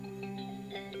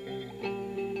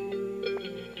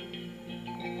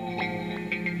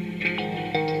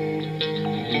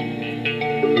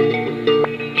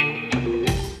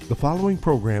following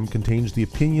program contains the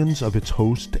opinions of its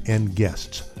host and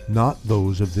guests, not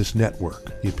those of this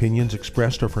network. The opinions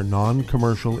expressed are for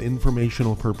non-commercial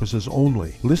informational purposes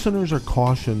only. Listeners are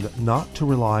cautioned not to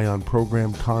rely on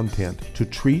program content to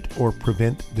treat or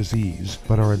prevent disease,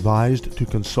 but are advised to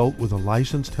consult with a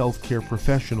licensed healthcare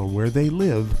professional where they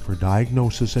live for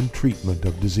diagnosis and treatment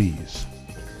of disease.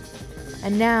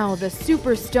 And now, the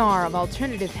superstar of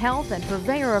alternative health and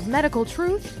purveyor of medical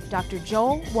truth, Dr.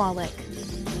 Joel Wallach.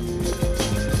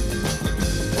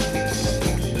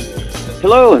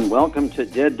 Hello and welcome to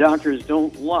Dead Doctors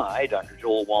Don't Lie. Dr.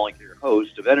 Joel Wallach, your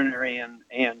host, a veterinarian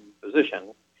and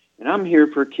physician. And I'm here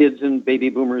for kids and baby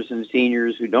boomers and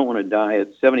seniors who don't want to die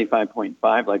at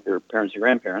 75.5 like their parents and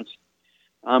grandparents.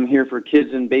 I'm here for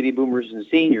kids and baby boomers and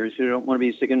seniors who don't want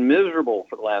to be sick and miserable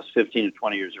for the last 15 to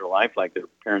 20 years of their life like their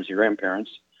parents and grandparents.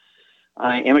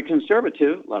 I am a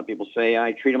conservative. A lot of people say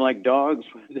I treat them like dogs.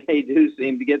 They do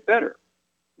seem to get better.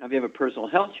 Now, if you have a personal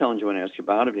health challenge you want to ask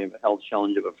about, if you have a health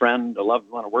challenge of a friend, a loved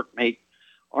one, a workmate,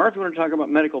 or if you want to talk about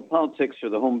medical politics or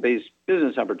the home-based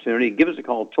business opportunity, give us a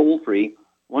call toll-free,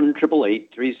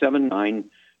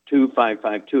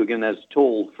 1-888-379-2552. Again, that's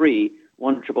toll-free,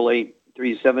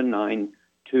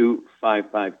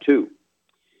 1-888-379-2552.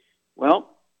 Well,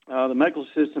 the medical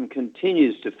system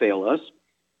continues to fail us.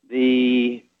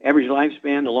 The average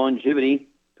lifespan, the longevity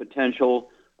potential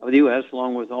of the U.S.,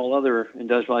 along with all other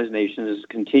industrialized nations,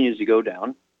 continues to go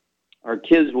down. Our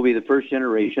kids will be the first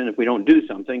generation, if we don't do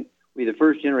something, we'll be the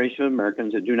first generation of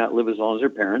Americans that do not live as long as their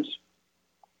parents.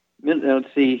 Let's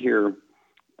see here.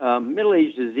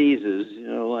 Middle-age diseases,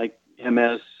 like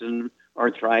MS and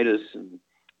arthritis and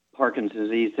Parkinson's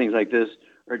disease, things like this,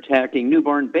 are attacking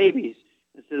newborn babies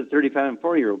instead of 35 and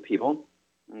 40-year-old people.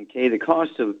 Okay, the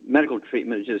cost of medical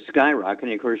treatment is just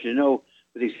skyrocketing. Of course,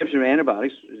 with the exception of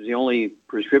antibiotics, which is the only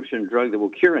prescription drug that will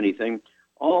cure anything,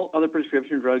 all other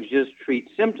prescription drugs just treat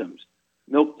symptoms.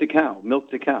 Milk the cow.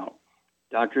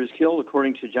 Doctors killed,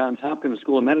 according to Johns Hopkins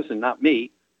School of Medicine, not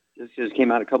me, this just came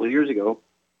out a couple of years ago,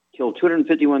 kill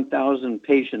 251,000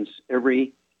 patients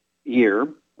every year,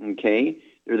 okay?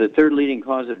 They're the third leading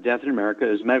cause of death in America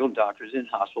as medical doctors in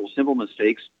hospitals, simple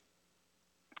mistakes,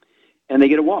 and they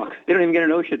get a walk. They don't even get an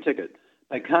OSHA ticket.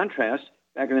 By contrast,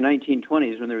 back in the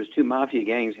 1920s, when there was two mafia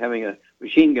gangs having a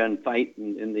machine gun fight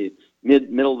in the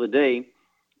middle of the day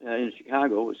in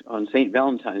Chicago, it was on St.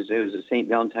 Valentine's Day. It was the St.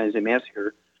 Valentine's Day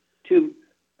Massacre.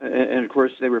 And of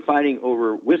course, they were fighting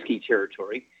over whiskey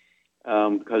territory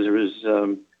because there was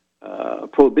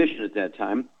prohibition at that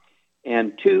time.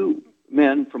 And 2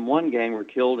 men from one gang were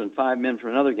killed and 5 men from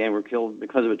another gang were killed.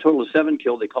 Because of a total of 7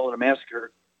 killed, they called it a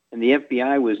massacre. And the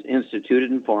FBI was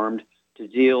instituted and formed to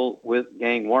deal with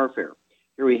gang warfare.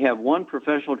 Here we have one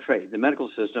professional trade, the medical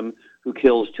system, who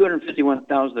kills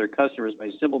 251,000 of their customers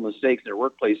by simple mistakes in their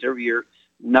workplace every year.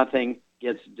 Nothing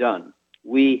gets done.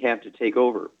 We have to take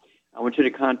over. I want you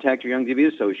to contact your Youngevity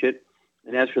associate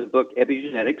and ask for the book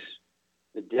Epigenetics,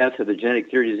 The Death of the Genetic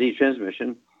Theory of Disease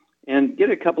Transmission, and get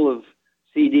a couple of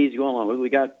CDs to go along with. We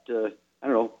got,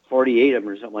 48 of them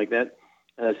or something like that.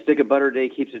 A stick of butter a day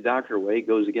keeps the doctor away. It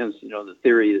goes against, the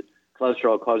theory that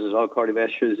cholesterol causes all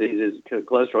cardiovascular diseases.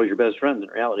 Cholesterol is your best friend in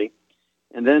reality.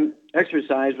 And then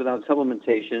exercise without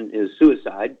supplementation is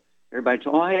suicide. Everybody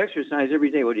tells, I exercise every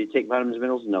day. What, do you take vitamins and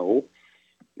minerals? No.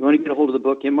 You want to get a hold of the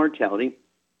book Immortality.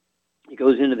 It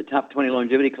goes into the top 20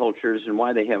 longevity cultures and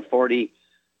why they have 40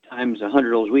 times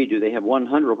 100 as we do. They have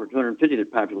 100 per 250 of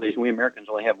the population. We Americans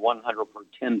only have 100 per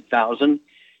 10,000. You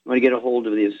want to get a hold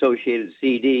of the associated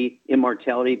CD,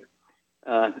 Immortality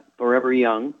Forever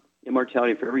Young.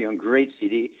 Immortality Forever Young, great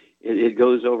CD. It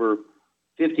goes over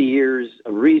 50 years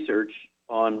of research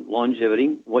on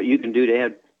longevity, what you can do to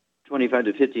add 25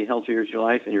 to 50 healthy years to your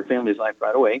life and your family's life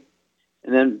right away.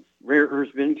 And then Rare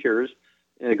Earths Bin Cures.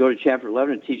 Go to Chapter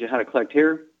 11 and teach you how to collect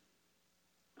hair,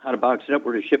 how to box it up,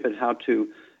 where to ship it, how to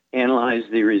analyze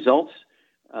the results,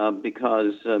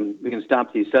 because we can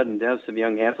stop these sudden deaths of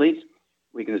young athletes.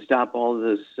 We can stop all of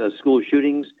this school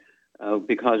shootings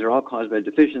because they're all caused by a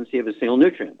deficiency of a single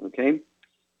nutrient, okay?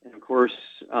 And, of course,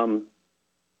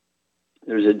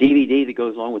 there's a DVD that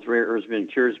goes along with Rare Earths Bin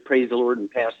Cures, Praise the Lord and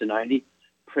Pass the 90.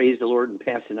 Praise the Lord and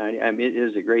Pass the 90. I mean, it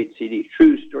is a great CD.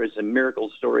 True story. It's a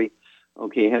miracle story.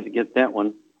 Okay, you have to get that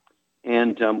one.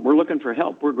 And we're looking for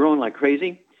help. We're growing like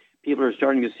crazy. People are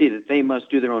starting to see that they must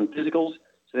do their own physicals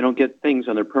so they don't get things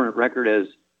on their permanent record as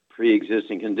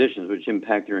pre-existing conditions, which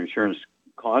impact their insurance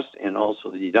costs and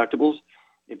also the deductibles.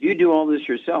 If you do all this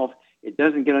yourself, it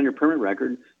doesn't get on your permanent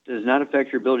record, does not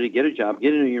affect your ability to get a job,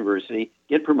 get into a university,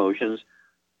 get promotions,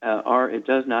 or it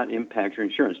does not impact your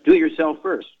insurance. Do it yourself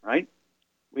first, right?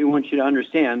 We want you to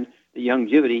understand that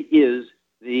Youngevity is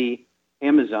the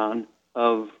Amazon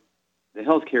of the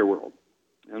healthcare world.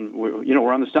 And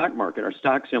we're on the stock market. Our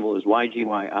stock symbol is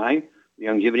YGYI,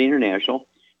 Youngevity International.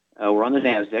 We're on the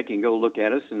NASDAQ. You can go look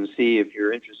at us and see if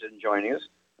you're interested in joining us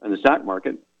in the stock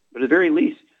market. But at the very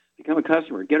least, become a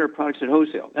customer. Get our products at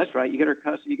wholesale. That's right. You get our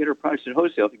products at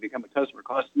wholesale if you become a customer. It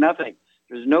costs nothing.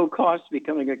 There's no cost to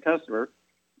becoming a customer,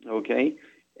 okay?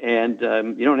 And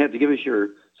you don't have to give us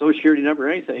your Social Security number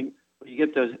or anything. But you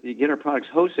get our products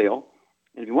wholesale.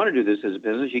 And if you want to do this as a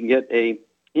business, you can get a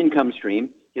income stream,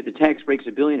 get the tax breaks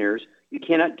of billionaires. You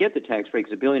cannot get the tax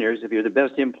breaks of billionaires if you're the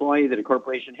best employee that a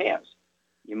corporation has.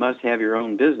 You must have your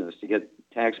own business to get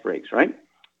tax breaks, right?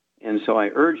 And so I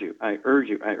urge you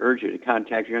to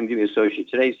contact your Youngevity associate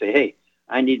today. Say, hey,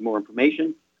 I need more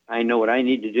information. I know what I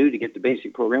need to do to get the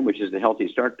basic program, which is the Healthy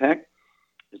Start Pack.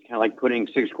 It's kind of like putting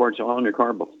 6 quarts of oil in your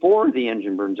car before the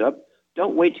engine burns up.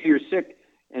 Don't wait till you're sick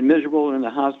and miserable and in the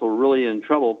hospital, really in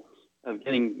trouble of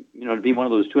getting, to be one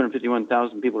of those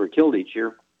 251,000 people who are killed each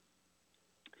year.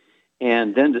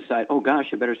 And then decide, oh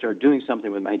gosh, I better start doing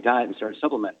something with my diet and start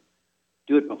supplementing.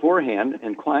 Do it beforehand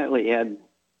and quietly add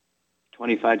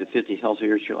 25 to 50 healthy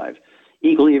years to your life.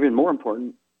 Equally, even more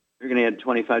important, you're going to add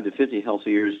 25 to 50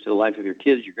 healthy years to the life of your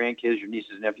kids, your grandkids, your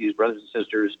nieces, nephews, brothers and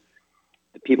sisters,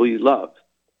 the people you love.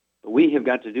 But we have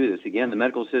got to do this. Again, the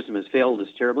medical system has failed us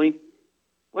terribly.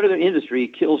 What other industry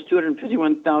kills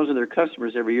 251,000 of their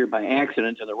customers every year by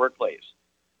accident in their workplace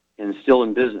and still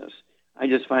in business? I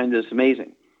just find this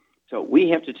amazing. So we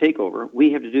have to take over.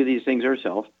 We have to do these things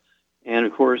ourselves. And,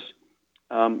 of course,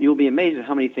 you'll be amazed at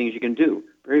how many things you can do.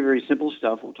 Very, very simple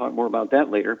stuff. We'll talk more about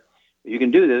that later. But you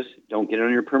can do this. Don't get it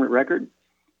on your permanent record.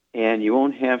 And you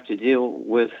won't have to deal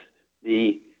with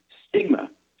the stigma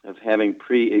of having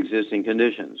pre-existing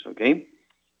conditions, okay?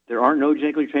 There are no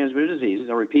genetically transmitted diseases.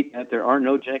 I'll repeat that. There are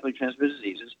no genetically transmitted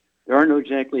diseases. There are no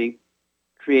genetically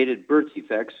created birth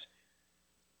defects,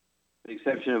 with the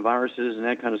exception of viruses and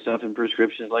that kind of stuff, and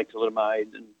prescriptions like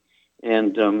thalidomide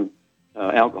and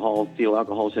alcohol, fetal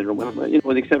alcohol syndrome. With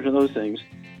the exception of those things,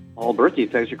 all birth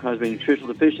defects are caused by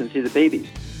nutritional deficiency of the babies.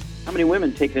 How many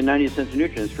women take the 90 essential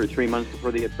nutrients for 3 months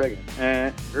before they get pregnant?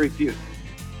 Very few,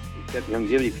 except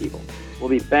Youngevity people. We'll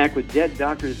be back with Dead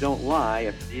Doctors Don't Lie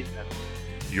after these messages.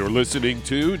 You're listening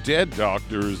to Dead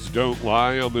Doctors Don't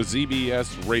Lie on the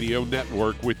ZBS Radio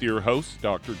Network with your host,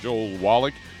 Dr. Joel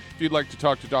Wallach. If you'd like to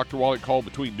talk to Dr. Wallach, call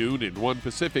between noon and 1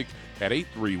 Pacific at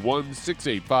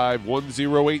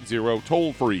 831-685-1080,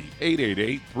 toll free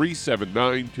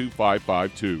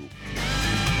 888-379-2552.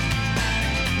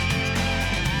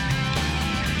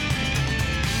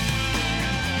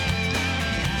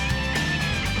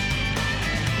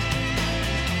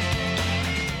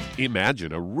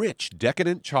 Imagine a rich,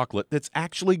 decadent chocolate that's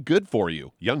actually good for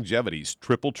you. Youngevity's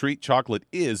Triple Treat chocolate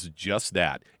is just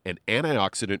that, an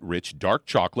antioxidant-rich dark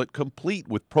chocolate complete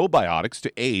with probiotics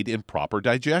to aid in proper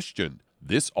digestion.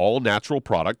 This all-natural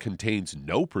product contains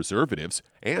no preservatives,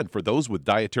 and for those with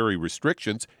dietary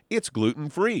restrictions, it's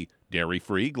gluten-free,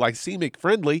 dairy-free,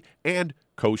 glycemic-friendly, and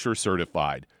kosher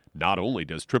certified. Not only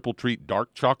does Triple Treat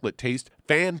dark chocolate taste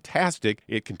fantastic,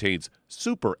 it contains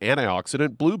super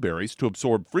antioxidant blueberries to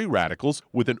absorb free radicals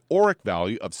with an ORAC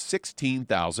value of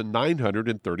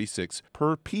 16,936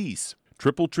 per piece.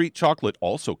 Triple Treat chocolate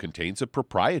also contains a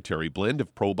proprietary blend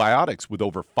of probiotics with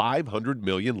over 500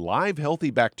 million live healthy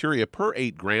bacteria per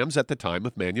 8 grams at the time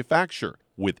of manufacture,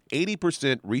 with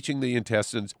 80% reaching the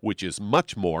intestines, which is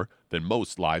much more than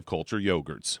most live culture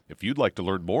yogurts. If you'd like to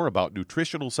learn more about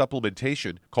nutritional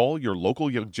supplementation, call your local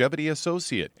Youngevity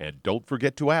associate, and don't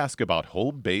forget to ask about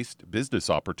home-based business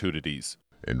opportunities.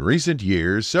 In recent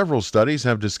years, several studies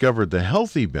have discovered the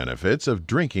healthy benefits of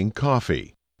drinking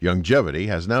coffee. Youngevity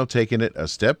has now taken it a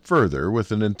step further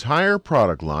with an entire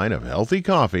product line of healthy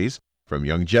coffees from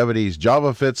Youngevity's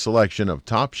JavaFit selection of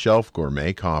top-shelf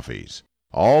gourmet coffees.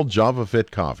 All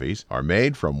JavaFit coffees are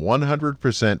made from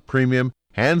 100% premium,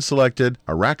 hand-selected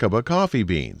Arabica coffee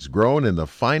beans grown in the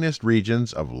finest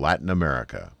regions of Latin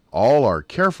America. All are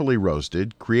carefully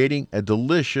roasted, creating a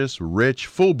delicious, rich,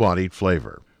 full-bodied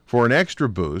flavor. For an extra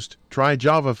boost, try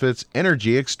JavaFit's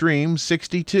Energy Extreme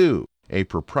 62, a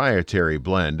proprietary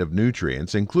blend of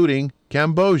nutrients including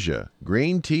Cambogia,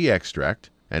 green tea extract,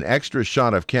 an extra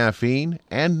shot of caffeine,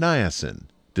 and niacin,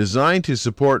 designed to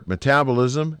support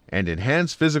metabolism and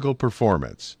enhance physical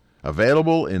performance.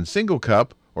 Available in single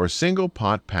cup or single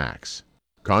pot packs.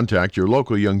 Contact your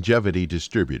local Youngevity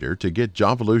distributor to get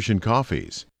Jovolution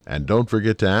coffees. And don't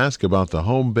forget to ask about the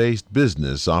home-based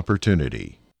business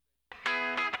opportunity.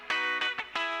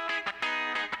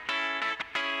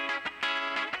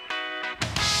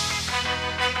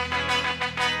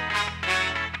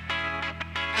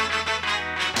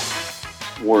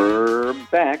 We're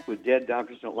back with Dead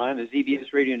Doctors Don't Lie on the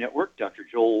ZBS Radio Network. Dr.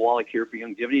 Joel Wallach here for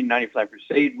Youngevity 95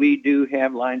 Crusade. We do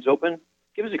have lines open.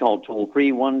 Give us a call,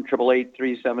 toll-free,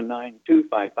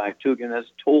 1-888-379-2552. Again,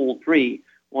 that's toll-free,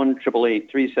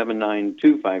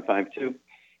 1-888-379-2552.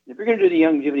 If you're going to do the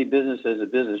Youngevity business as a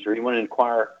business, or you want to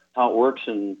inquire how it works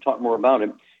and talk more about it,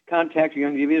 contact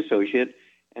your Youngevity associate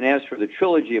and ask for the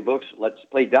trilogy of books, Let's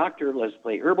Play Doctor, Let's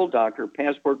Play Herbal Doctor,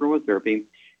 Passport Aromatherapy,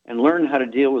 and learn how to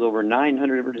deal with over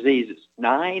 900 different diseases.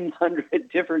 900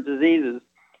 different diseases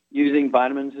using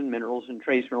vitamins and minerals and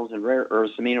trace minerals and rare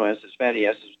earths, amino acids, fatty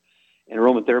acids, and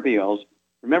aromatherapy oils.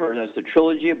 Remember, that's the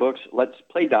trilogy of books, Let's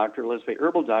Play Doctor, Let's Play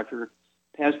Herbal Doctor,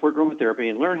 Passport Aromatherapy,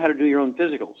 and learn how to do your own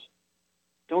physicals.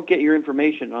 Don't get your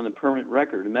information on the permanent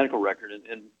record, the medical record,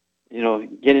 and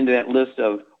get into that list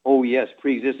of, oh, yes,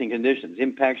 pre-existing conditions,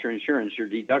 impacts your insurance, your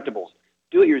deductibles.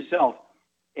 Do it yourself,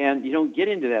 and you don't get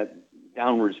into that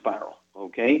downward spiral,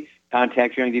 okay?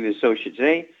 Contact your Youngevity associate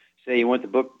today. Say you want the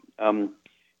book,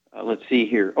 let's see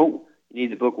here. Oh, you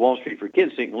need the book Wall Street for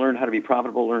Kids so you can learn how to be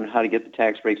profitable, learn how to get the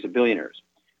tax breaks of billionaires.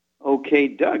 Okay,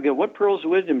 Doug, what pearls of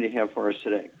wisdom do you have for us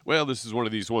today? Well, this is one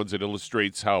of these ones that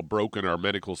illustrates how broken our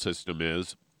medical system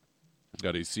is.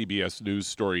 Got a CBS News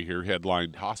story here,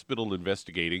 headlined, Hospital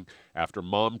Investigating After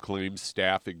Mom Claims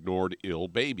Staff Ignored Ill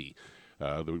Baby.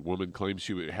 The woman claims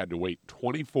she had to wait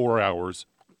 24 hours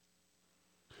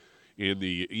in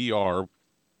the ER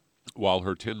while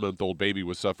her 10-month-old baby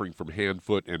was suffering from hand,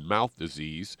 foot, and mouth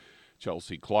disease.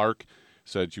 Chelsea Clark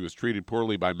said she was treated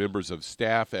poorly by members of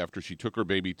staff after she took her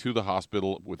baby to the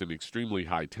hospital with an extremely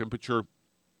high temperature.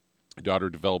 Her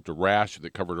daughter developed a rash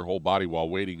that covered her whole body while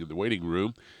waiting in the waiting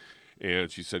room,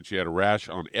 and she said she had a rash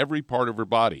on every part of her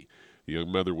body. The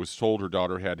young mother was told her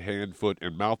daughter had hand, foot,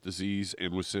 and mouth disease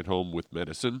and was sent home with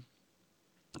medicine.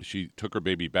 She took her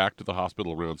baby back to the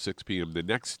hospital around 6 p.m. the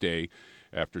next day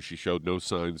after she showed no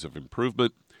signs of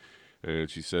improvement. And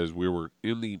she says, we were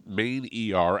in the main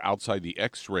ER outside the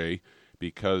x-ray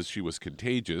because she was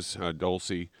contagious.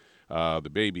 Dulcie, the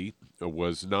baby,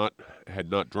 had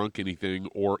not drunk anything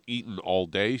or eaten all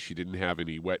day. She didn't have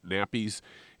any wet nappies,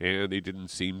 and they didn't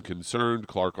seem concerned.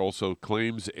 Clark also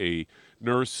claims a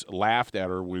nurse laughed at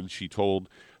her when she told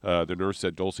the nurse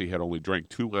that Dulcie had only drank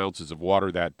 2 ounces of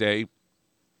water that day.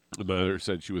 The mother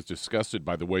said she was disgusted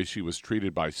by the way she was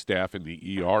treated by staff in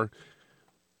the ER.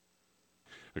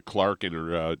 Clark and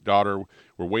her daughter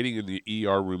were waiting in the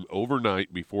ER room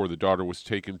overnight before the daughter was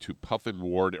taken to Puffin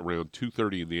Ward around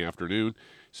 2:30 in the afternoon.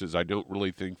 Says, I don't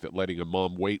really think that letting a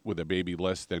mom wait with a baby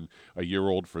less than a year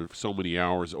old for so many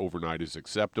hours overnight is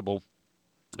acceptable.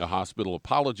 The hospital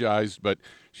apologized, but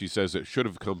she says it should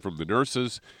have come from the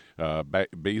nurses.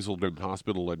 Basildon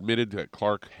Hospital admitted that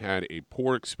Clark had a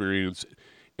poor experience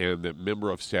and that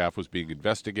member of staff was being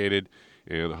investigated.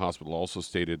 And the hospital also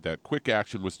stated that quick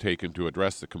action was taken to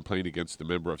address the complaint against the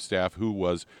member of staff who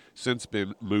was since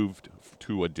been moved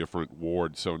to a different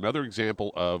ward. So another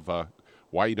example of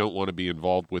why you don't want to be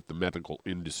involved with the medical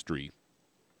industry.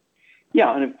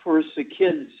 Yeah, and of course the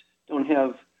kids don't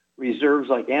have reserves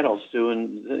like adults do,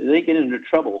 and they get into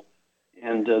trouble,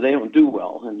 and they don't do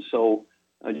well. And so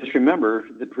just remember,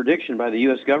 the prediction by the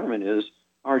U.S. government is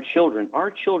our children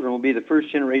will be the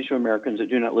first generation of Americans that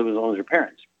do not live as long as their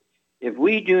parents. If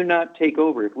we do not take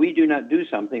over, if we do not do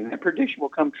something, that prediction will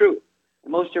come true.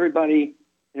 And most everybody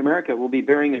in America will be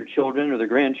burying their children or their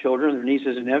grandchildren, their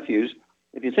nieces and nephews.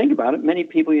 If you think about it, many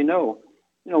people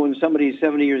when somebody's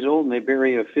 70 years old and they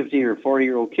bury a 50 or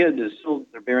 40-year-old kid,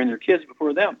 they're burying their kids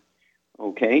before them.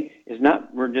 Okay?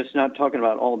 We're just not talking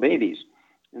about all babies.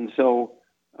 And so,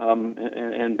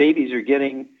 and babies are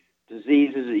getting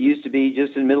diseases that used to be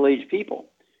just in middle-aged people.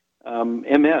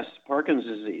 MS,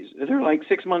 Parkinson's disease. They're like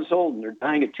 6 months old and they're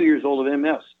dying at 2 years old of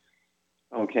MS.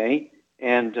 Okay?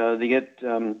 And they get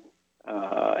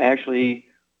actually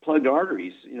plugged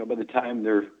arteries, by the time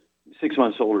they're 6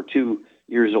 months old or 2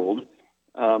 years old.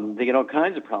 They get all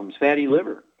kinds of problems, fatty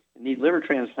liver. They need liver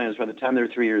transplants by the time they're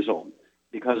 3 years old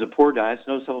because of poor diets,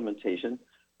 no supplementation.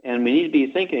 And we need to be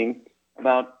thinking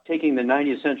about taking the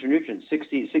 90 essential nutrients,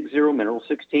 60 minerals,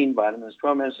 16 vitamins,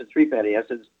 12 minutes and 3 fatty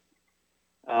acids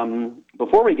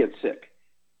before we get sick.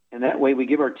 And that way we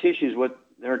give our tissues what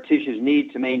our tissues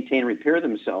need to maintain and repair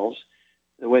themselves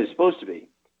the way it's supposed to be.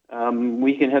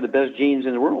 We can have the best genes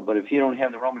in the world, but if you don't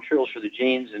have the raw materials for the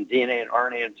genes and DNA and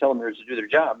RNA and telomeres to do their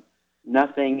job,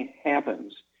 nothing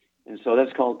happens. And so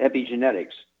that's called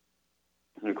epigenetics.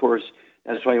 And of course,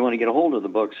 that's why you want to get a hold of the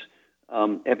books,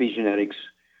 Epigenetics,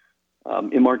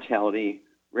 Immortality,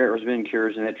 Rare Earths, Vin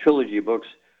Cures, and that trilogy of books.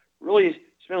 Really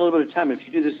spend a little bit of time. If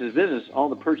you do this as business, all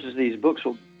the purchase of these books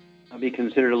will be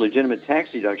considered a legitimate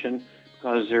tax deduction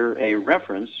because they're a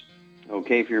reference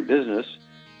okay, for your business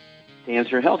to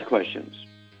answer health questions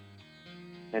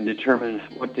and determine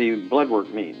what the blood work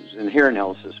means and hair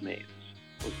analysis means.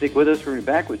 Well, stick with us. We'll be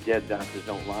back with Dead Doctors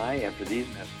Don't Lie after these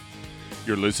messages.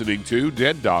 You're listening to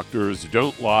Dead Doctors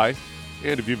Don't Lie.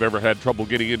 And if you've ever had trouble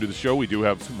getting into the show, we do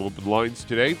have some open lines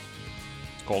today.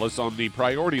 Call us on the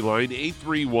priority line,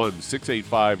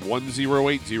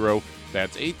 831-685-1080.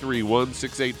 That's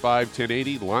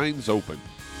 831-685-1080. Lines open.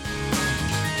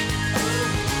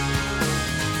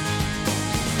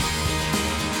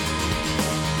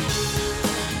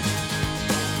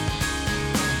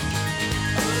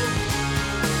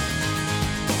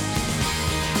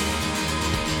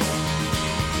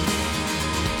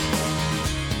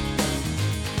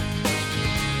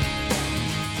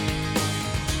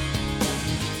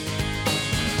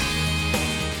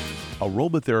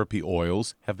 Aromatherapy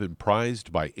oils have been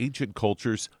prized by ancient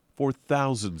cultures for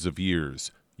thousands of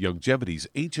years. Youngevity's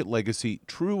ancient legacy,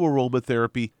 True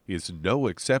Aromatherapy, is no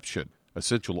exception.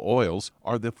 Essential oils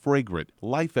are the fragrant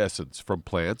life essence from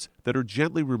plants that are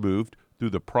gently removed through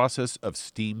the process of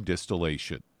steam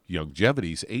distillation.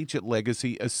 Youngevity's ancient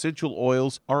legacy essential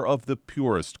oils are of the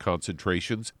purest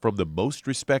concentrations from the most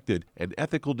respected and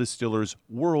ethical distillers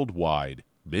worldwide.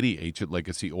 Many ancient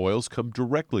legacy oils come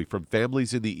directly from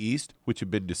families in the East which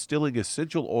have been distilling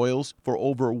essential oils for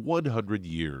over 100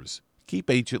 years.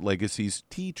 Keep Ancient Legacy's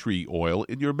tea tree oil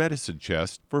in your medicine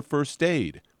chest for first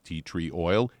aid. Tea tree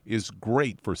oil is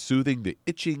great for soothing the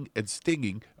itching and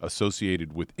stinging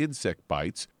associated with insect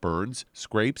bites, burns,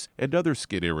 scrapes, and other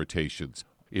skin irritations.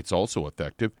 It's also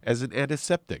effective as an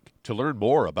antiseptic. To learn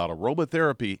more about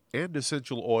aromatherapy and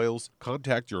essential oils,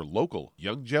 contact your local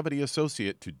Youngevity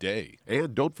associate today.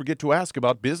 And don't forget to ask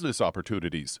about business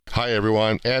opportunities. Hi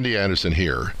everyone, Andy Anderson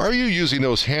here. Are you using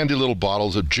those handy little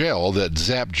bottles of gel that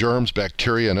zap germs,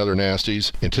 bacteria, and other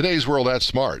nasties? In today's world, that's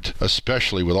smart,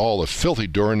 especially with all the filthy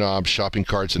doorknobs, shopping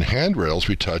carts, and handrails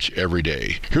we touch every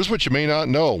day. Here's what you may not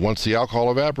know. Once the alcohol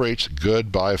evaporates,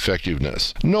 goodbye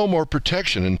effectiveness. No more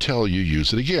protection until you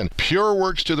use it again.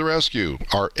 PureWorks to the rescue.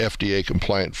 Our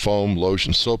FDA-compliant foam,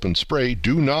 lotion, soap, and spray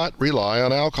do not rely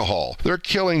on alcohol. Their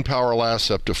killing power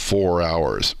lasts up to 4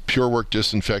 hours. PureWorks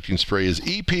disinfecting spray is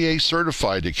EPA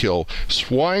certified to kill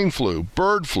swine flu,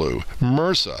 bird flu,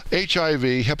 MRSA,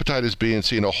 HIV, hepatitis B and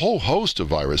C, and a whole host of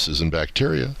viruses and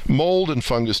bacteria. Mold and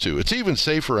fungus too. It's even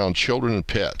safe around children and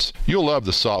pets. You'll love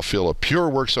the soft feel of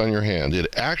PureWorks on your hand. It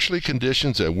actually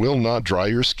conditions and will not dry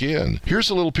your skin.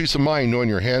 Here's a little peace of mind knowing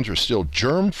your hands are still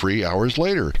germ-free hours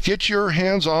later. Get your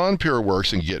hands on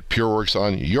PureWorks and get PureWorks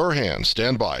on your hands.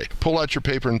 Stand by. Pull out your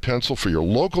paper and pencil for your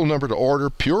local number to order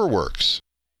PureWorks.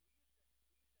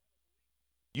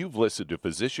 You've listened to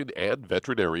physician and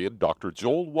veterinarian Dr.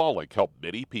 Joel Wallach help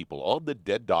many people on the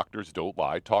Dead Doctors Don't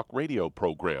Lie talk radio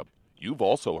program. You've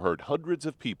also heard hundreds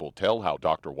of people tell how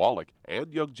Dr. Wallach and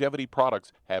Youngevity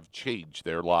products have changed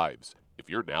their lives. If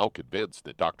you're now convinced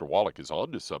that Dr. Wallach is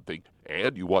onto something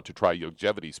and you want to try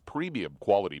Youngevity's premium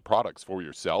quality products for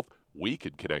yourself, we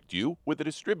can connect you with a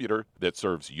distributor that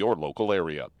serves your local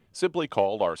area. Simply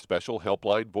call our special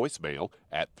helpline voicemail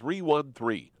at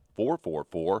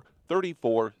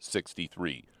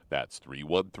 313-444-3463. That's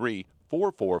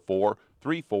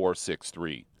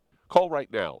 313-444-3463. Call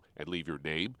right now and leave your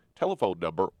name, telephone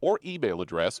number, or email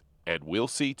address, and we'll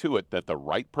see to it that the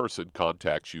right person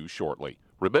contacts you shortly.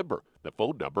 Remember, the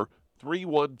phone number,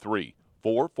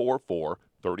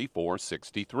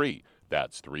 313-444-3463.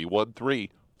 That's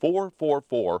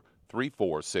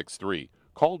 313-444-3463.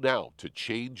 Call now to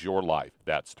change your life.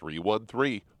 That's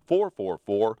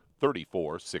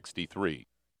 313-444-3463.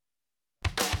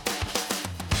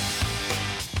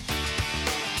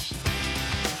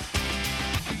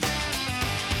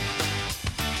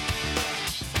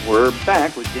 We're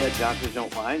back with Dead Doctors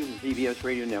Don't Lie on the CBS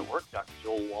Radio Network. Dr.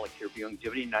 Joel Wallach here for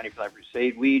Youngevity 95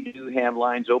 Crusade. We do have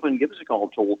lines open. Give us a call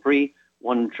toll-free,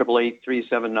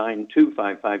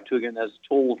 1-888-379-2552. Again, that's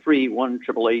toll-free,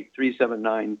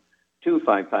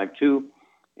 1-888-379-2552.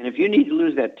 And if you need to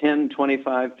lose that 10,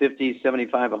 25, 50,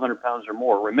 75, 100 pounds or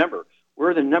more, remember,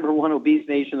 we're the number one obese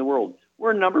nation in the world.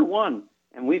 We're number one.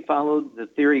 And we followed the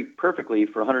theory perfectly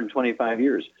for 125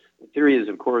 years. The theory is,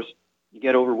 of course, you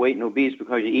get overweight and obese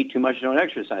because you eat too much and don't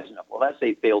exercise enough. Well, that's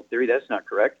a failed theory. That's not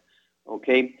correct.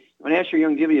 Okay? I'm going to ask your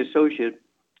Youngevity associate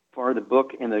for the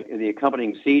book and the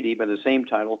accompanying CD by the same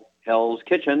title, Hell's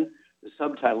Kitchen. The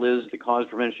subtitle is The Cause,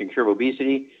 Prevention, and Cure of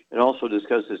Obesity. It also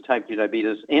discusses type 2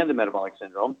 diabetes and the metabolic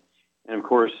syndrome. And, of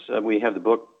course, we have the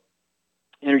book,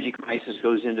 Energy Crisis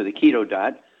Goes into the Keto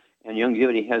Diet. And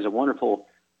Youngevity has a wonderful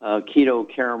keto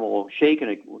caramel shake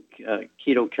and a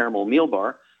keto caramel meal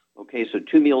bar. Okay, so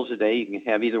 2 meals a day. You can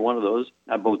have either one of those,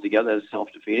 not both together. That's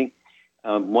self-defeating.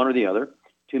 one or the other.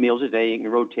 2 meals a day. You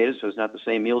can rotate it so it's not the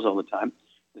same meals all the time.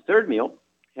 The third meal,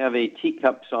 have a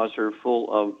teacup saucer full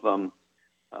of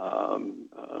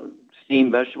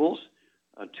steamed vegetables,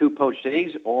 2 poached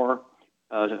eggs, or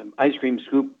ice cream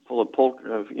scoop full of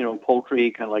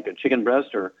poultry, kind of like a chicken breast,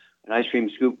 or an ice cream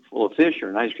scoop full of fish, or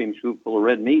an ice cream scoop full of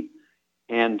red meat.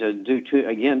 And do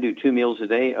 2 meals a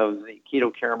day of the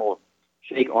keto caramel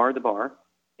shake or the bar.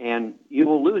 And you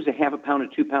will lose a half a pound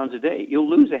to 2 pounds a day. You'll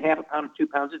lose a half a pound to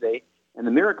 2 pounds a day. And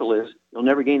the miracle is you'll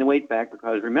never gain the weight back,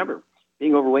 because remember,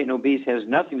 being overweight and obese has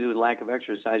nothing to do with lack of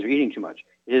exercise or eating too much.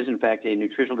 It is, in fact, a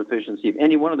nutritional deficiency of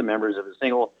any one of the members of a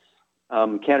single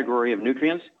category of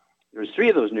nutrients. There's 3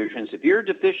 of those nutrients. If you're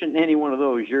deficient in any one of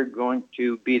those, you're going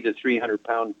to be the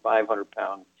 300-pound,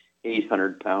 500-pound,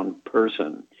 800-pound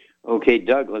person. Okay,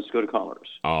 Doug, let's go to callers.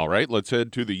 All right, let's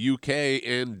head to the UK.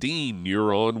 And Dean,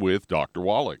 you're on with Dr.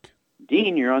 Wallach.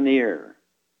 Dean, you're on the air.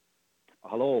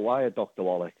 Hello, hi, Dr.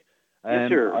 Wallach. Yes,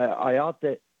 sir. I had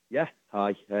hi.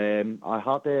 I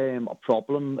had a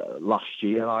problem last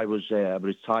year. I was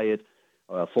retired,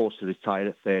 forced to retire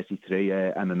at 33.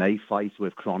 MMA fight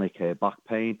with chronic back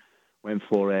pain. Went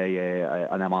for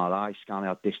an MRI scan. I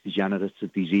had disc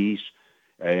degenerative disease.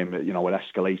 It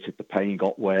escalated. The pain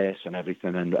got worse and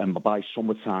everything. And by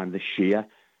summertime this year,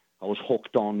 I was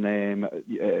hooked on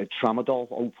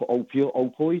tramadol,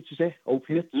 opioids, is it?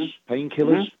 Opiates,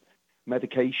 painkillers.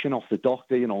 Medication off the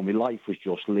doctor. My life was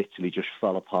literally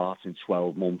fell apart in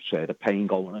 12 months. The pain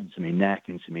going into my neck,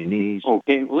 into my knees.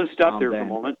 Okay, well, let's stop there for a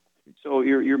moment. So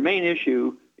your main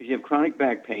issue is you have chronic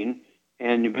back pain,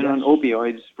 and you've been on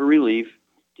opioids for relief.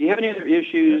 Do you have any other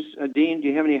issues, Dean? Do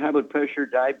you have any high blood pressure,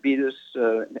 diabetes,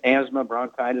 asthma,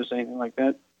 bronchitis, anything like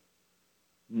that?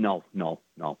 No.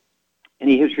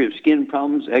 Any history of skin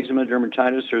problems, eczema,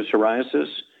 dermatitis, or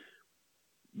psoriasis?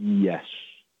 Yes.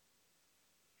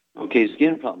 Okay,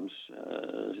 skin problems.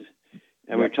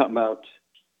 And we're talking about...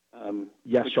 I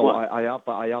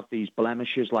have these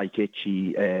blemishes, like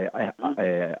itchy,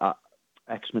 eczema-type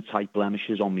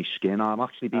blemishes on my skin. I've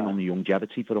actually been on the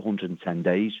longevity for 110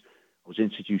 days. I was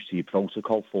introduced to your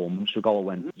protocol 4 months ago. I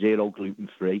went 0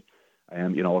 gluten-free. I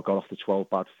got off the 12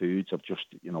 bad foods. I've just,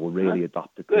 really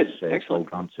adapted this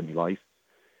program to my life.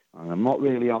 And I'm not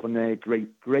really having great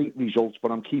results, but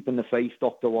I'm keeping the faith,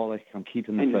 Dr. Wallach. I'm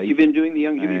keeping the faith. You've been doing the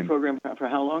Youngevity program for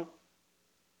how long?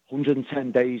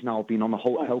 110 days now. I've been on the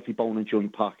whole Healthy Bone and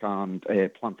Joint Pack and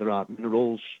plant-derived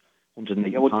minerals.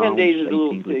 180 pounds. 10 days is a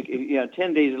little quick.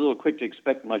 10 days is a little quick to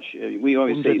expect much. We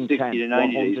always say 60 to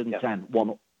 90 days.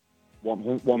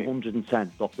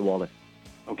 110, Dr. Wallach.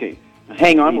 Okay.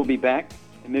 Hang on, we'll be back.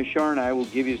 And Ms. Shar and I will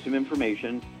give you some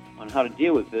information on how to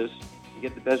deal with this to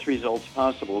get the best results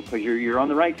possible, because you're on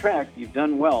the right track. You've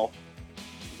done well.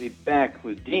 We'll be back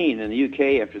with Dean in the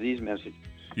UK after these messages.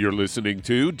 You're listening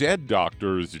to Dead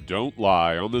Doctors Don't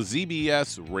Lie on the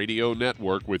ZBS Radio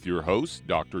Network with your host,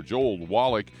 Dr. Joel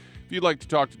Wallach. If you'd like to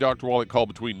talk to Dr. Wallach, call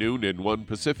between noon and 1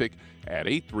 Pacific at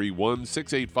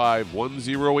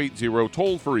 831-685-1080,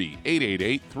 toll free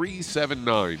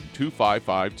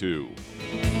 888-379-2552.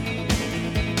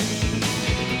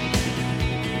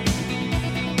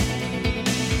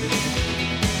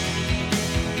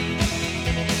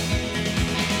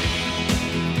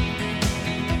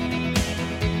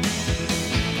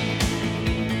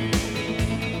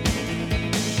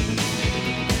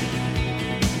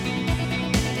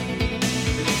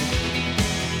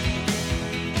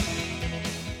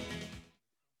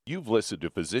 You've listened to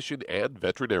physician and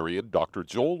veterinarian Dr.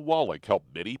 Joel Wallach help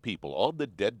many people on the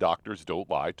Dead Doctors Don't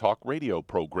Lie talk radio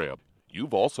program.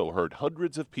 You've also heard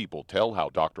hundreds of people tell how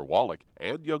Dr. Wallach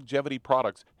and Youngevity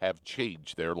products have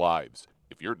changed their lives.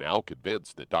 If you're now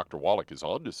convinced that Dr. Wallach is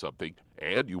onto something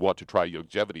and you want to try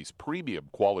Youngevity's premium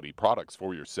quality products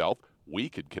for yourself, we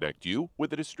can connect you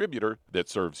with a distributor that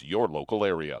serves your local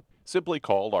area. Simply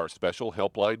call our special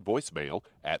helpline voicemail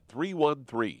at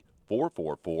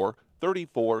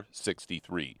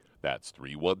 313-444-3463. That's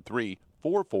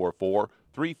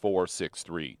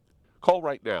 313-444-3463. Call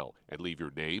right now and leave your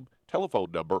name,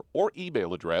 telephone number, or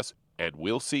email address, and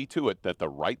we'll see to it that the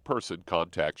right person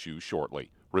contacts you shortly.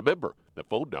 Remember, the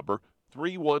phone number,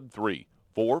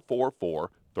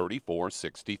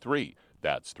 313-444-3463.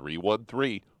 That's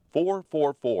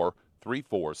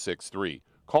 313-444-3463.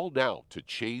 Call now to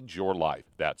change your life.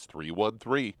 That's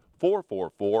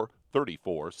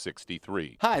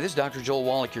 313-444-3463. Hi, this is Dr. Joel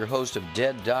Wallach, your host of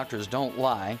Dead Doctors Don't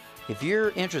Lie. If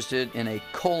you're interested in a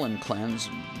colon cleanse,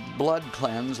 blood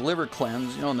cleanse, liver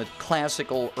cleanse, in the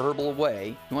classical herbal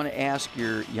way, you want to ask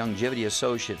your Youngevity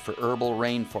associate for Herbal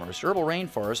Rainforest. Herbal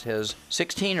Rainforest has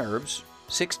 16 herbs,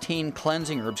 16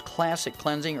 cleansing herbs, classic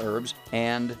cleansing herbs,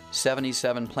 and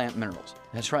 77 plant minerals.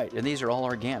 That's right, and these are all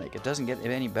organic. It doesn't get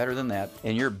any better than that.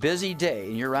 In your busy day,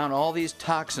 and you're around all these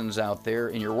toxins out there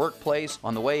in your workplace,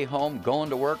 on the way home, going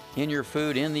to work, in your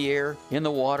food, in the air, in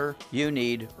the water, you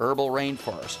need Herbal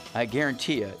Rainforest. I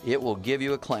guarantee you, it will give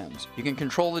you a cleanse. You can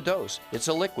control the dose. It's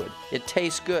a liquid. It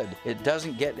tastes good. It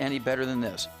doesn't get any better than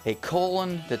this. A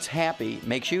colon that's happy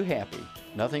makes you happy.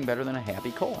 Nothing better than a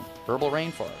happy colon. Herbal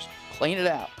Rainforest. Clean it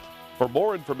out. For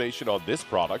more information on this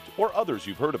product or others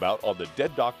you've heard about on the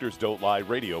Dead Doctors Don't Lie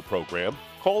radio program,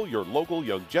 call your local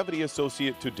Youngevity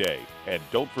associate today. And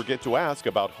don't forget to ask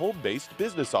about home-based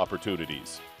business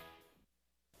opportunities.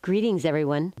 Greetings,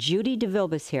 everyone. Judy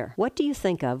DeVilbus here. What do you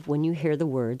think of when you hear the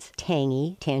words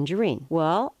tangy tangerine?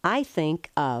 Well, I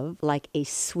think of like a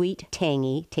sweet,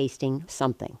 tangy tasting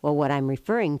something. Well, what I'm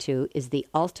referring to is the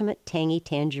Ultimate Tangy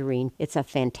Tangerine. It's a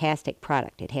fantastic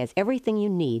product. It has everything you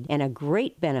need, and a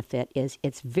great benefit is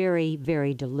it's very,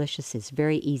 very delicious. It's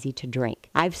very easy to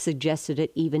drink. I've suggested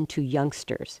it even to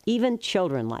youngsters. Even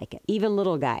children like it. Even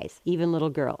little guys. Even little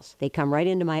girls. They come right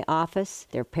into my office.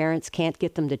 Their parents can't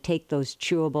get them to take those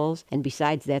chewables. And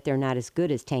besides that, they're not as good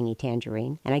as Tangy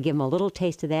Tangerine. And I give them a little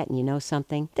taste of that, and you know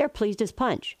something? They're pleased as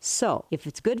punch. So, if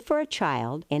it's good for a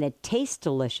child and it tastes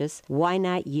delicious, why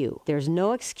not you? There's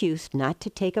no excuse not to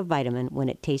take a vitamin when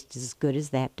it tastes as good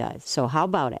as that does. So how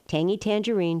about it? Tangy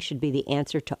Tangerine should be the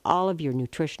answer to all of your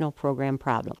nutritional program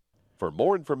problems. For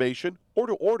more information or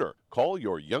to order, call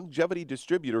your Youngevity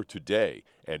distributor today.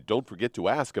 And don't forget to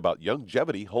ask about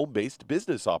Youngevity home-based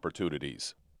business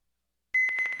opportunities.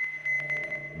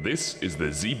 This is the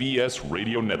ZBS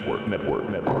Radio Network.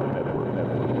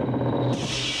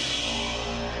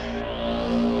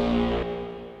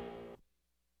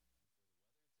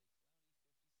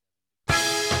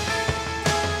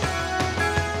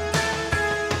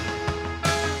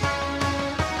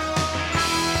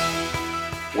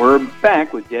 We're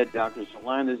back with Dead Doctors Don't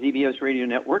Lie on the ZBS Radio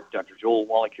Network. Dr. Joel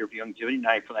Wallach here for Youngevity,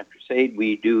 9 for Life Crusade.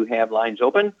 We do have lines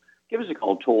open. Give us a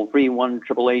call, toll-free,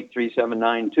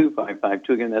 1-888-379-2552.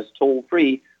 Again, that's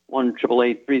toll-free,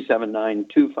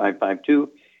 1-888-379-2552.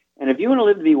 And if you want to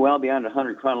live to be well beyond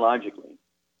 100 chronologically,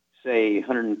 say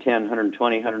 110,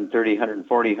 120, 130,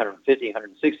 140, 150,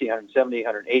 160, 170,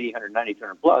 180, 190,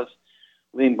 200 plus,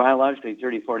 living biologically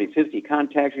 30, 40, 50,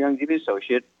 contact your Youngevity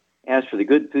associate. Ask for the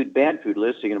good food, bad food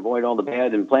list so you can avoid all the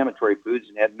bad inflammatory foods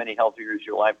and add many healthy years to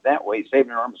your life that way, save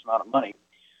an enormous amount of money.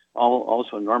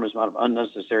 Also an enormous amount of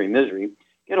unnecessary misery.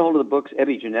 Get a hold of the books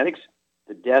Epigenetics,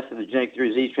 The Death of the Genetic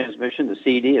Disease Transmission, the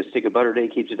CD, A Stick of Butter a Day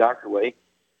Keeps the Doctor Away.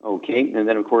 Okay, and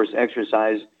then, of course,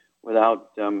 Exercise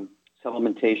Without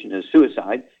Supplementation is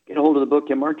Suicide. Get a hold of the book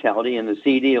Immortality and the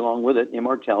CD along with it,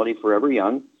 Immortality Forever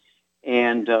Young,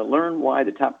 and learn why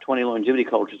the top 20 longevity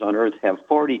cultures on Earth have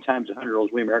 40 times the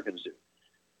 100-year-olds we Americans do.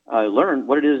 Learn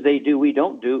what it is they do we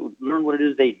don't do. Learn what it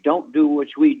is they don't do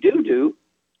which we do,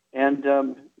 and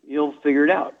you'll figure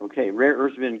it out. Okay, Rare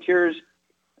Earths and Cures,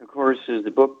 of course, is the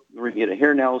book where you get a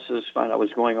hair analysis, find out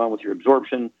what's going on with your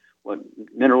absorption, what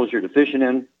minerals you're deficient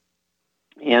in.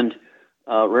 And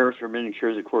Rare Earths and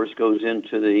Cures, of course, goes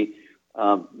into the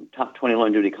top 20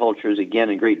 longevity cultures, again,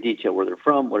 in great detail, where they're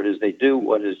from, what it is they do,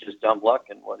 what is just dumb luck,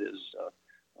 and what is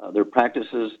their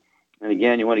practices. And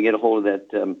again, you want to get a hold of that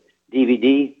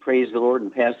DVD, Praise the Lord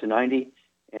and Pass to 90,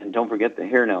 and don't forget the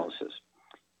hair analysis.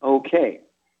 Okay.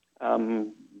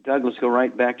 Doug, let's go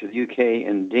right back to the UK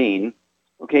and Dean.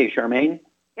 Okay, Charmaine?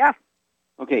 Yeah.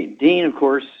 Okay, Dean, of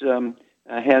course,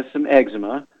 has some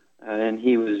eczema, and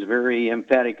he was very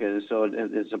emphatic, so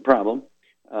it's a problem.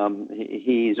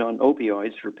 He's on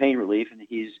opioids for pain relief, and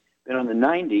he's been on the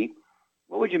 90.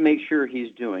 What would you make sure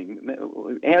he's doing?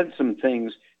 Add some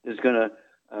things that's going to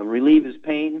relieve his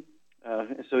pain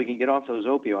so he can get off those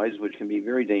opioids, which can be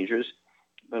very dangerous,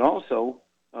 but also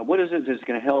what is it that's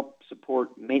going to help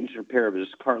support maintenance repair of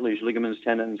his cartilage, ligaments,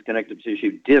 tendons, connective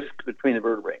tissue, disc between the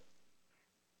vertebrae?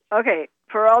 Okay,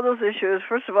 for all those issues,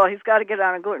 first of all, he's got to get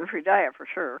on a gluten-free diet for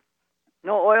sure.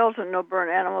 No oils and no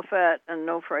burnt animal fat and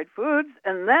no fried foods.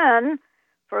 And then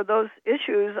for those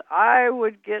issues, I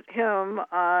would get him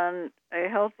on a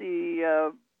healthy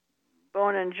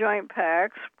bone and joint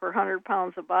packs per 100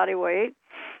 pounds of body weight.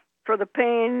 For the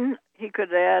pain, he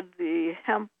could add the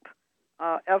hemp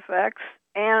FX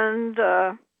and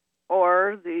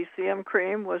or the CM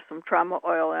cream with some trauma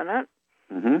oil in it.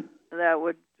 Mm-hmm. That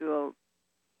would do a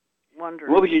wonder.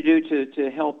 What would you do to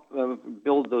help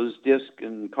build those disc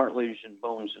and cartilage and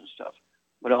bones and stuff?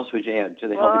 What else would you add to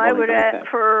the healthy body? Well, I would add, pack?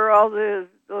 for all those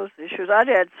issues, I'd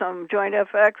add some Joint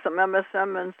FX, some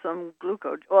MSM, and some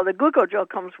Glucogel. Well, the Glucogel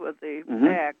comes with the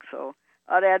pack, so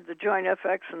I'd add the Joint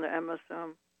FX and the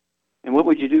MSM. And what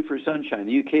would you do for sunshine?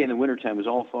 The UK in the wintertime is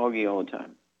all foggy all the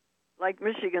time. Like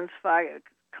Michigan's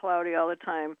cloudy all the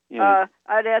time. Yeah.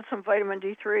 I'd add some vitamin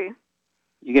D3.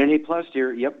 You get an A+,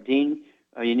 dear. Yep, Dean.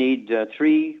 You need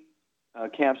 3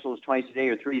 capsules twice a day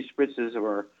or 3 spritzes of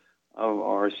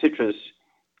our citrus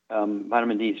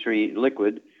vitamin D3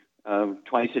 liquid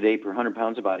twice a day per 100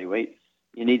 pounds of body weight.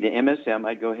 You need the MSM.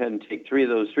 I'd go ahead and take 3 of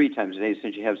those 3 times a day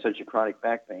since you have such a chronic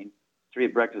back pain. 3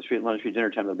 at breakfast, 3 at lunch, 3 at dinner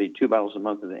time. There'll be 2 bottles a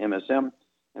month of the MSM,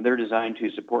 and they're designed to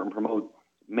support and promote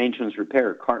maintenance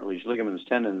repair, cartilage, ligaments,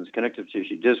 tendons, connective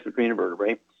tissue, disc between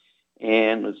vertebrae.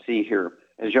 And let's see here.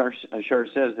 As Shar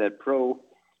says, that Pro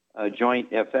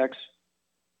Joint FX,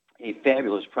 a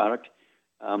fabulous product.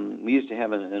 We used to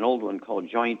have an old one called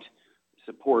Joint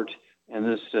Support, and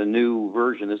this new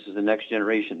version, this is the next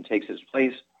generation, takes its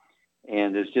place,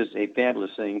 and it's just a fabulous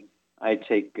thing. I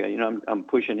take, I'm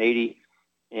pushing 80,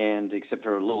 and except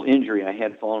for a little injury I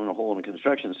had fallen in a hole on a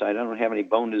construction site, I don't have any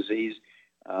bone disease.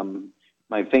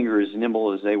 My fingers as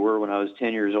nimble as they were when I was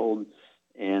 10 years old,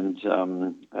 and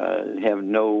have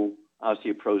no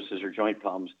osteoporosis or joint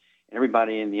problems. And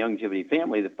everybody in the Youngevity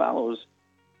family that follows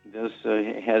this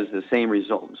has the same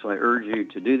result. So I urge you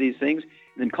to do these things,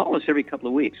 and then call us every couple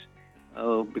of weeks,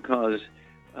 because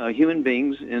human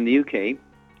beings in the UK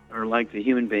are like the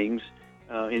human beings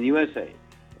in the USA.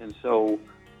 And so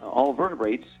all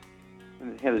vertebrates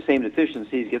have the same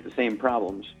deficiencies, get the same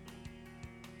problems.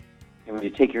 And when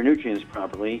you take your nutrients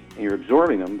properly and you're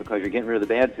absorbing them because you're getting rid of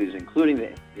the bad foods, including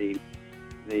the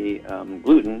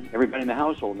gluten, everybody in the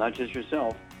household, not just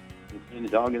yourself, including the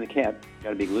dog and the cat,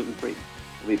 got to be gluten-free.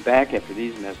 We'll be back after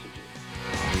these messages.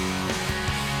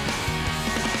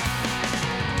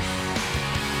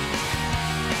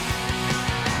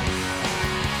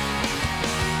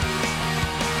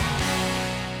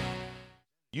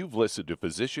 You've listened to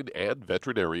physician and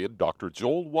veterinarian Dr.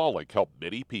 Joel Wallach help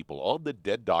many people on the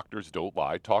Dead Doctors Don't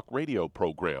Lie talk radio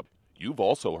program. You've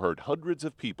also heard hundreds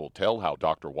of people tell how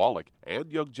Dr. Wallach and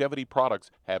Youngevity products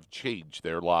have changed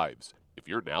their lives. If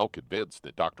you're now convinced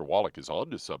that Dr. Wallach is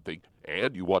onto something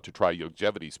and you want to try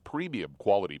Youngevity's premium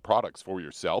quality products for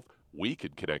yourself, we can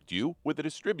connect you with a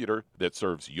distributor that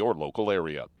serves your local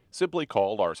area. Simply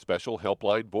call our special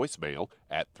helpline voicemail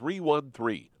at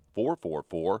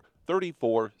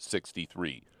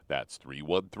 313-444-3463. That's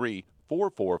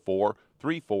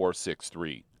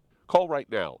 313-444-3463. Call right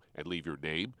now and leave your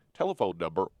name, telephone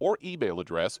number, or email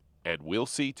address, and we'll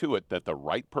see to it that the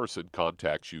right person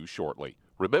contacts you shortly.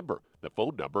 Remember, the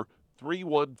phone number,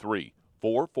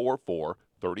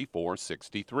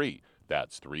 313-444-3463.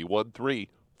 That's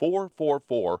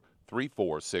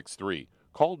 313-444-3463.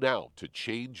 Call now to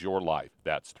change your life.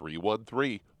 That's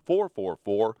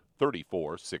 313-444-3463.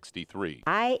 3463.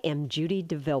 I am Judy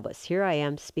DeVilbus. Here I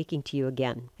am speaking to you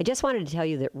again. I just wanted to tell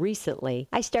you that recently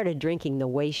I started drinking the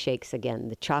Whey Shakes again,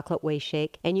 the chocolate Whey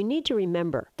Shake. And you need to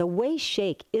remember, the Whey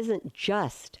Shake isn't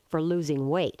just for losing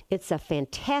weight. It's a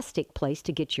fantastic place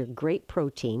to get your great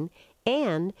protein.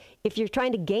 And if you're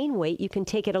trying to gain weight, you can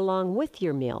take it along with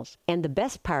your meals. And the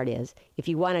best part is, if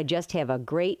you want to just have a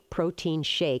great protein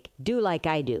shake, do like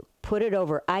I do. Put it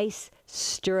over ice,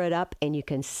 stir it up, and you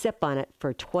can sip on it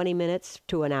for 20 minutes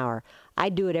to an hour. I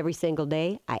do it every single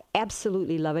day. I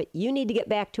absolutely love it. You need to get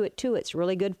back to it too. It's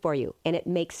really good for you. And it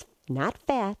makes not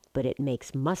fat, but it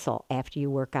makes muscle after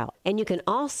you work out. And you can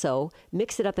also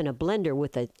mix it up in a blender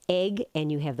with an egg,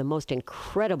 and you have the most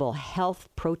incredible health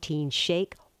protein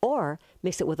shake. Or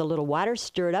mix it with a little water,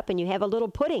 stir it up, and you have a little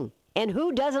pudding. And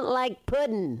who doesn't like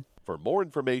pudding? For more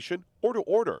information or to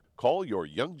order, call your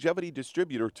Youngevity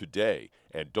distributor today.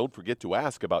 And don't forget to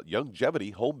ask about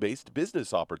Youngevity home-based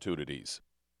business opportunities.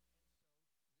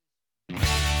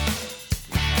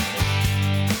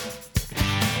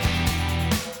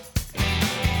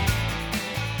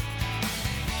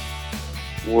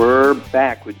 We're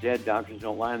back with Dead Doctors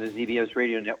Don't Lie on the ZBS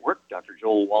Radio Network. Dr.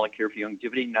 Joel Wallach here for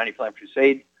Youngevity, 95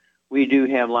 Crusade. We do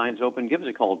have lines open. Give us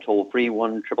a call toll-free,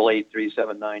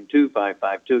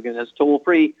 1-888-379-2552. Again, that's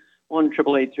toll-free,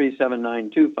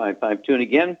 1-888-379-2552. And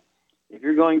again, if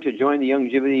you're going to join the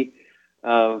Youngevity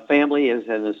family as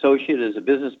an associate, as a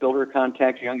business builder,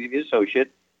 contact your Youngevity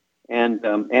associate and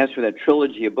ask for that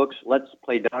trilogy of books, Let's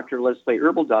Play Doctor, Let's Play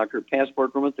Herbal Doctor,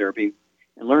 Passport Aromatherapy,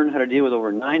 and learn how to deal with over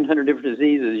 900 different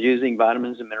diseases using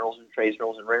vitamins and minerals and trace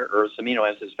minerals and rare earths, amino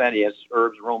acids, fatty acids,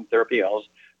 herbs, aromatherapy oils.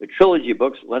 The trilogy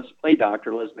books, Let's Play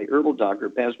Doctor, Let's Play Herbal Doctor,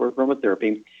 Passport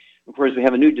Aromatherapy. Of course, we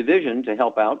have a new division to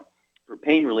help out for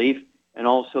pain relief and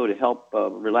also to help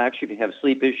relax you if you have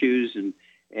sleep issues and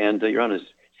you're on a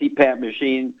CPAP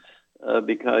machine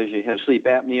because you have sleep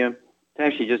apnea. It's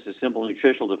actually just a simple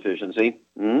nutritional deficiency.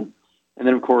 And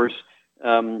then, of course,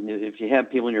 if you have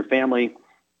people in your family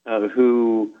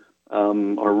who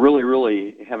are really,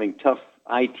 really having tough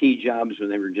IT jobs where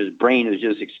their just brain is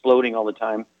just exploding all the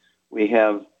time, we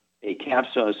have a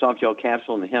capsule, a soft gel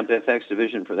capsule in the Hemp FX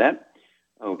division for that.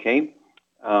 Okay.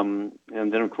 And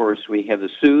then, of course, we have the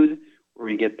Soothe, where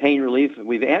you get pain relief.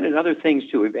 We've added other things,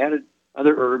 too. We've added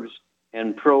other herbs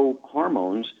and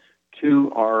pro-hormones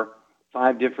to our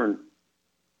 5 different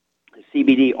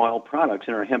CBD oil products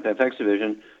in our Hemp FX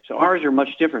division. So ours are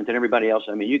much different than everybody else.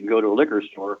 I mean, you can go to a liquor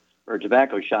store or a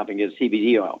tobacco shop and get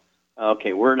CBD oil.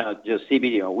 Okay, we're not just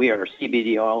CBD oil. We are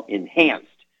CBD oil enhanced,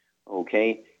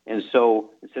 okay? And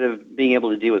so instead of being able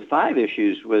to deal with 5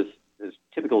 issues with this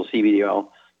typical CBD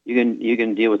oil, you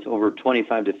can deal with over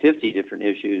 25 to 50 different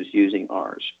issues using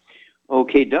ours.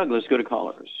 Okay, Doug, let's go to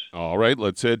callers. All right,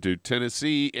 let's head to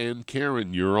Tennessee. And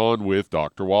Karen, you're on with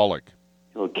Dr. Wallach.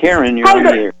 Hello, Karen, you're on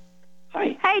the air.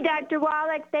 Hi. Hey, Dr.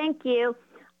 Wallach, thank you.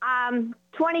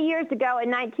 20 years ago in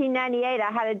 1998,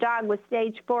 I had a dog with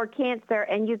stage 4 cancer,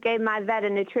 and you gave my vet a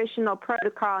nutritional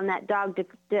protocol, and that dog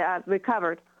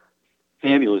recovered.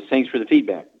 Fabulous. Thanks for the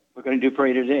feedback. What can I do for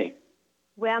you today?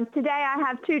 Well, today I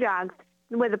have 2 dogs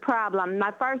with a problem.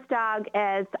 My first dog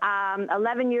is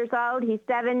 11 years old. He's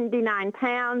 79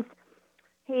 pounds.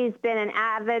 He's been an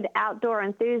avid outdoor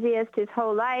enthusiast his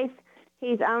whole life.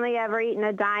 He's only ever eaten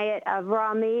a diet of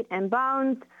raw meat and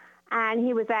bones, and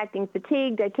he was acting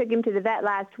fatigued. I took him to the vet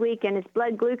last week, and his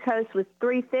blood glucose was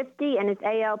 350, and his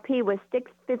ALP was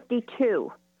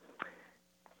 652.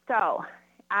 So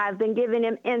I've been giving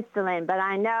him insulin, but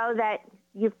I know that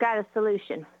you've got a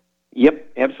solution.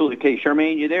 Yep, absolutely. Okay,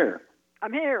 Charmaine, you there?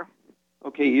 I'm here.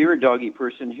 Okay, you're a doggy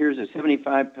person. Here's a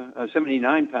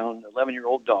 79-pound,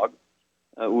 11-year-old dog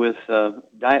with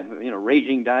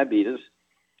raging diabetes,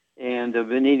 and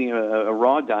been eating a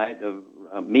raw diet of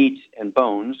meat and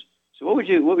bones. So what would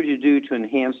you do to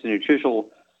enhance the nutritional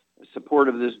support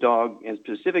of this dog, and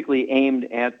specifically aimed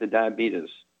at the diabetes?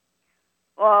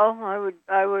 Well,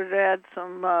 I would add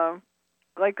some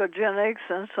glycogenics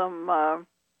and some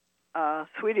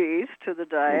sweeties to the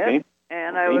diet. Okay.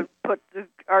 And I would put the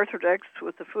Arthrodex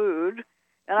with the food,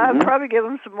 and I would probably give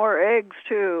them some more eggs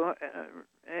too.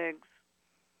 Eggs.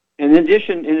 In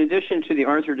addition to the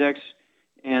Arthrodex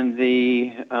and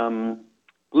the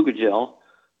Glucogel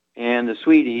and the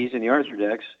Sweeties and the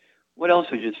Arthrodex, what else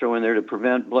would you throw in there to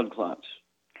prevent blood clots?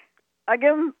 I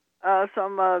give them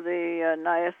some of the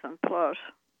Niacin Plus.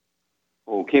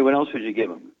 Okay, what else would you give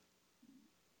them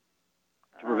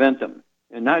to prevent them?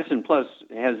 And Niacin Plus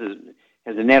has a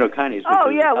nattokinase.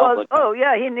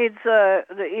 He needs the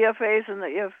EFAs and the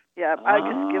EF. Yeah, I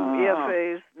just give him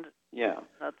EFAs. Yeah.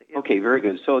 Not the EFAs. Okay, very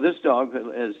good. So this dog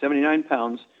is 79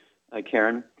 pounds,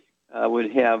 Karen,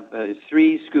 would have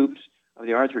 3 scoops of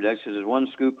the Arthrodex. This is 1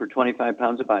 scoop per 25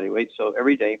 pounds of body weight. So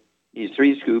every day, he's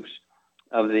 3 scoops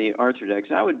of the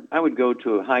Arthrodex. I would go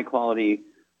to a high quality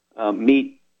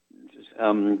meat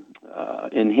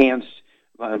enhanced,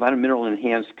 vitamin mineral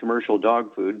enhanced commercial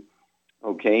dog food.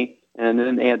 Okay. And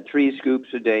then add 3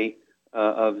 scoops a day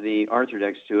of the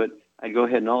Arthrodex to it. I'd go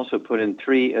ahead and also put in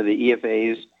 3 of the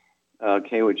EFAs,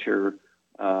 which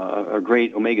are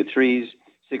great omega-3s,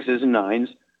 6s, and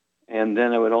 9s. And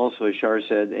then I would also, as Shar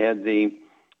said, add the,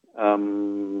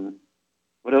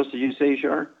 what else did you say,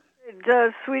 Shar?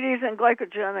 The Sweeties and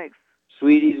glycogenics.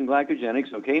 Sweeties and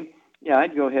glycogenics, okay. Yeah,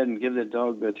 I'd go ahead and give the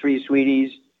dog 3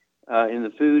 Sweeties in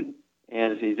the food.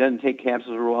 And if he doesn't take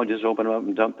capsules for a while, just open them up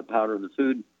and dump the powder in the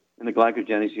food. And the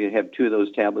glycogenics, you have 2 of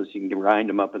those tablets. You can grind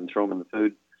them up and throw them in the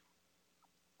food.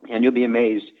 And you'll be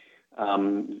amazed.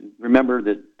 Remember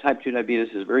that type 2 diabetes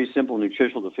is a very simple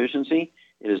nutritional deficiency.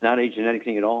 It is not a genetic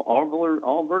thing at all.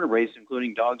 All vertebrates,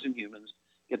 including dogs and humans,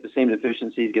 get the same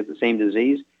deficiencies, get the same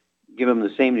disease. Give them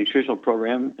the same nutritional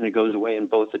program, and it goes away in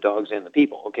both the dogs and the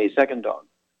people. Okay, second dog.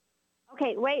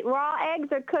 Okay, wait, raw eggs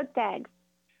or cooked eggs?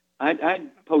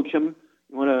 I'd poach them.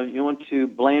 You want to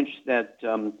blanch that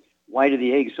white of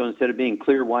the egg, so instead of being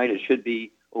clear white, it should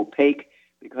be opaque,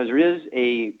 because there is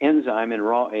a enzyme in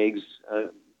raw eggs,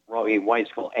 raw egg whites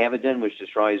called avidin, which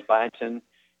destroys biotin,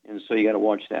 and so you got to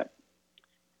watch that.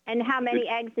 And how many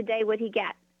eggs a day would he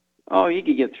get? Oh, you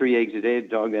could get 3 eggs a day, a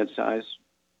dog that size.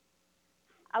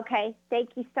 Okay, thank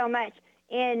you so much.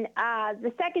 And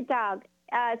the second dog,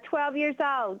 12 years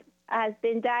old, has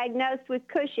been diagnosed with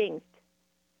Cushing's.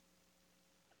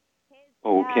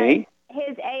 Okay.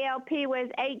 His ALP was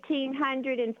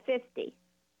 1,850.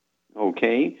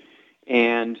 Okay.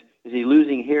 And is he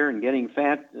losing hair and getting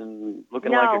fat and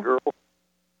looking like a girl?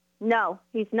 No,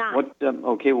 he's not. What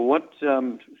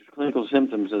clinical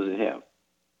symptoms does it have?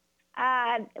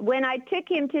 When I took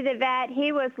him to the vet,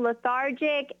 he was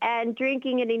lethargic and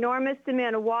drinking an enormous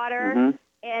amount of water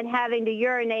and having to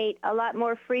urinate a lot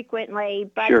more frequently.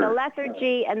 But the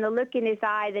lethargy and the look in his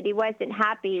eye that he wasn't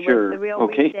happy was the real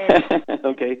reason.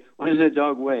 Okay. What does that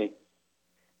dog weigh?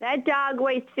 That dog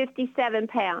weighs 57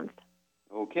 pounds.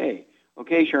 Okay,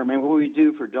 Charmaine, what we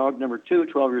do for dog number 2,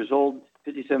 12 years old,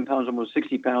 57 pounds, almost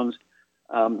 60 pounds,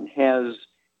 has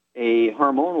a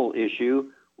hormonal issue,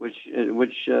 which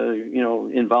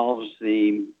involves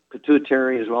the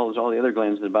pituitary as well as all the other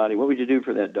glands in the body. What would you do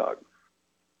for that dog?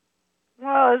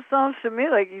 Well, it sounds to me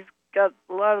like he's got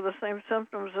a lot of the same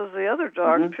symptoms as the other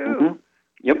dog, too.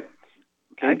 Yep.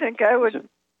 Okay. I think I would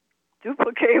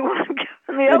duplicate what I'm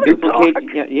giving the other dog.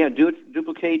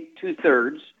 Duplicate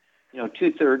 2/3.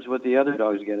 2/3 what the other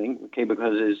dog's getting,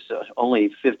 because it's only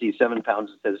 57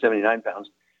 pounds instead of 79 pounds.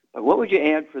 But what would you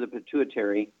add for the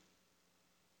pituitary?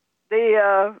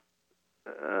 The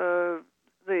what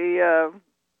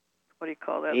do you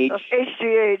call that?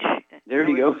 HGH. There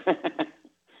you go.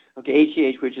 Okay,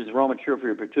 HGH, which is raw material for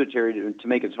your pituitary to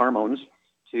make its hormones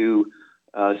to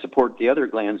support the other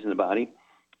glands in the body.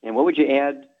 And what would you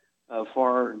add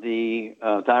for the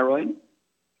thyroid?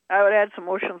 I would add some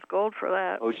Ocean's Gold for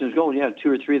that. Ocean's Gold, 2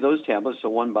 or 3 of those tablets, so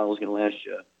one bottle is going to last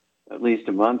you at least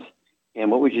a month. And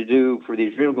what would you do for the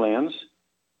adrenal glands?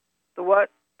 The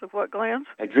what? The what glands?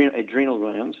 Adrenal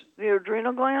glands. The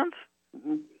adrenal glands?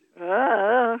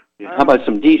 How about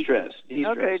some de-stress?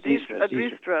 Okay,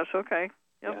 de-stress, okay.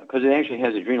 Yep. Because it actually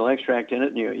has adrenal extract in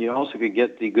it, and you also could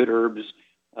get the Good Herbs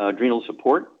adrenal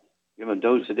support. Give them a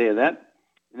dose a day of that.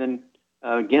 And then,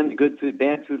 again, the good food,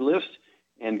 bad food list,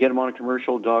 and get them on a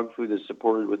commercial dog food that's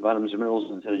supported with vitamins and minerals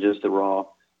instead of just the raw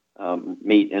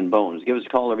meat and bones. Give us a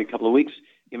call every couple of weeks.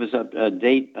 Give us a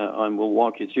date, and we'll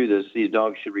walk you through this. These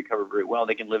dogs should recover very well.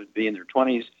 They can live to be in their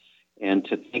 20s. And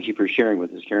thank you for sharing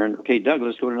with us, Karen. Okay, Doug,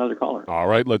 let's go to another caller. All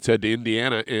right, let's head to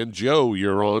Indiana. And Joe,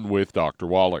 you're on with Dr.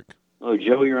 Wallach. Oh,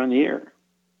 Joe, you're on the air.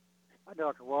 Hi,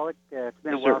 Dr. Wallach. It's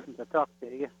been a while since I talked to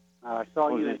you. I saw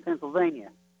you in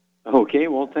Pennsylvania. Okay,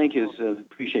 well, thank you.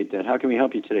 Appreciate that. How can we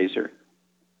help you today, sir?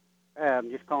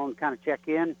 I'm just calling to kind of check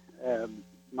in.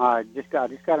 I just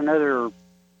got another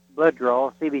blood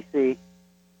draw, CBC.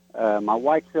 My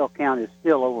white cell count is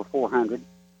still over 400,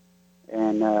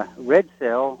 and red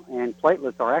cell and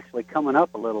platelets are actually coming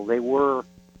up a little. They were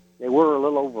a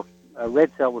little over.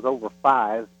 Red cell was over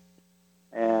 5.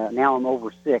 Now I'm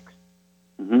over 6.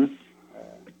 And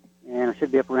I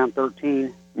should be up around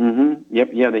 13. Yep.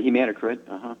 Yeah, the hematocrit.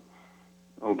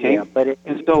 Okay. Yeah, but it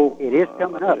is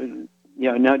coming up.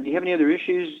 Now, do you have any other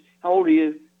issues? How old are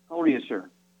you, sir?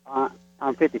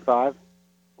 I'm 55.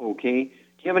 Okay.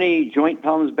 Do you have any joint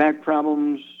problems, back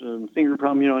problems, finger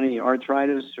problems, any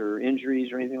arthritis or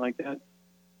injuries or anything like that?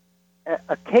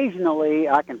 Occasionally,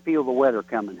 I can feel the weather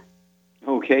coming.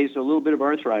 Okay, so a little bit of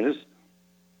arthritis.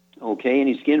 Okay,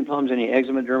 any skin problems, any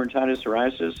eczema, dermatitis,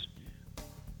 psoriasis?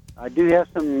 I do have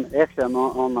some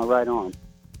eczema on my right arm.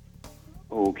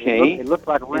 Okay. It looks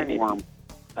like a ringworm.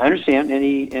 I understand.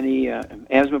 Any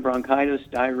asthma, bronchitis,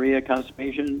 diarrhea,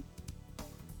 constipation?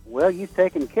 Well, you've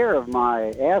taken care of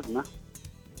my asthma.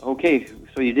 Okay,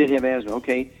 so you did have asthma.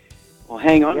 Okay. Well,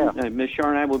 hang on. Yeah. Ms. Shar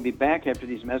and I will be back after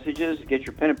these messages. Get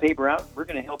your pen and paper out. We're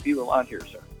going to help you a lot here,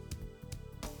 sir.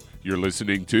 You're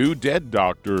listening to Dead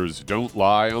Doctors Don't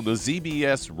Lie on the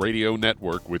ZBS Radio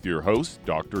Network with your host,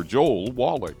 Dr. Joel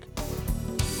Wallach.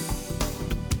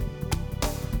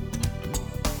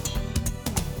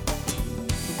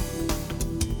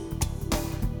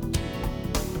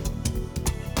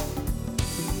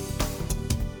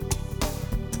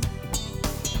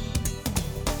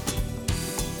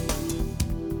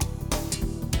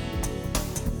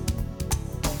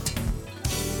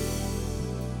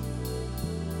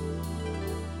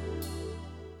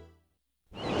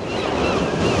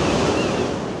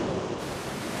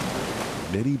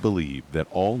 Many believe that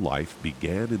all life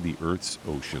began in the Earth's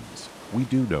oceans. We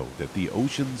do know that the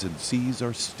oceans and seas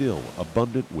are still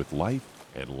abundant with life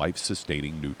and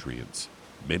life-sustaining nutrients.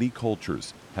 Many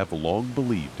cultures have long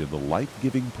believed in the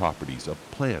life-giving properties of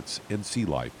plants and sea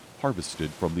life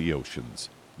harvested from the oceans.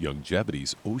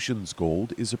 Youngevity's Ocean's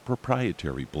Gold is a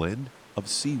proprietary blend of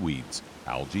seaweeds,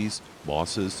 algae,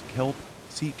 mosses, kelp,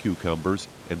 sea cucumbers,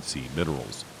 and sea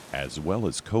minerals, as well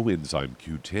as coenzyme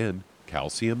Q10,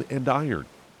 calcium, and iron,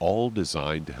 all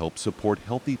designed to help support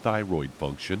healthy thyroid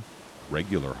function,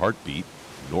 regular heartbeat,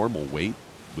 normal weight,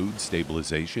 mood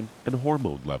stabilization, and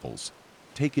hormone levels.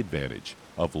 Take advantage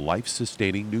of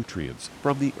life-sustaining nutrients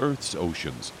from the Earth's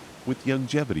oceans with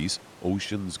Youngevity's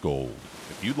Ocean's Gold.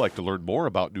 If you'd like to learn more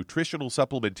about nutritional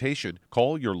supplementation,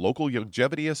 call your local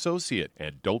Youngevity associate,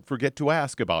 and don't forget to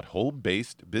ask about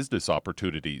home-based business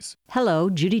opportunities. Hello,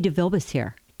 Judy DeVilbus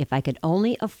here. If I could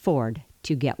only afford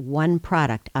to get one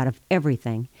product out of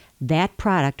everything, that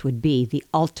product would be the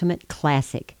Ultimate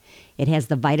Classic. It has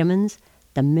the vitamins,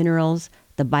 the minerals,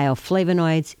 the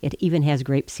bioflavonoids. It even has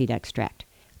grapeseed extract.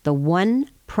 The one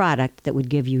product that would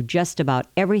give you just about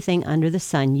everything under the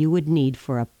sun you would need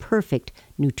for a perfect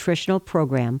nutritional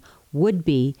program would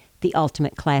be the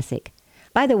Ultimate Classic.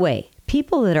 By the way,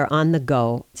 people that are on the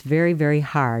go, it's very, very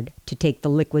hard to take the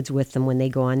liquids with them when they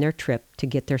go on their trip to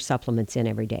get their supplements in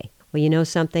every day. Well, you know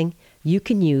something? You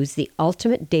can use the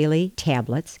Ultimate Daily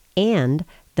tablets and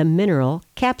the mineral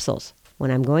capsules.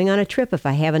 When I'm going on a trip, if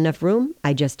I have enough room,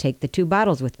 I just take the 2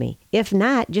 bottles with me. If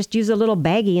not, just use a little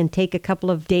baggie and take a couple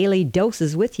of daily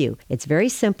doses with you. It's very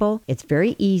simple. It's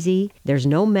very easy. There's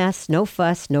no mess, no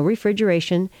fuss, no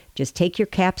refrigeration. Just take your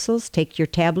capsules, take your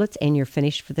tablets, and you're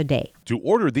finished for the day. To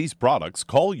order these products,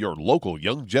 call your local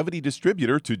Youngevity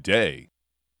distributor today.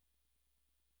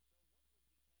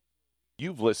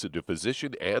 You've listened to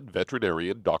physician and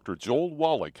veterinarian Dr. Joel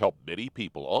Wallach help many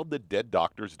people on the Dead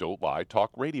Doctors Don't Lie talk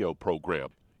radio program.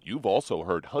 You've also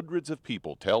heard hundreds of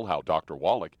people tell how Dr.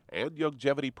 Wallach and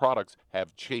Youngevity products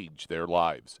have changed their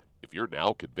lives. If you're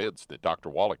now convinced that Dr.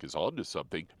 Wallach is onto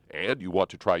something and you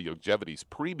want to try Youngevity's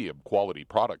premium quality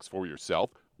products for yourself,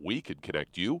 we can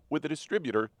connect you with a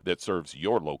distributor that serves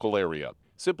your local area.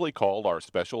 Simply call our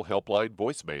special helpline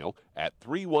voicemail at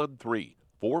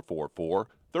 313-444-3463.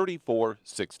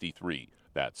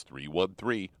 That's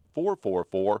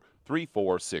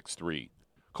 313-444-3463.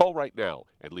 Call right now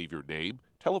and leave your name,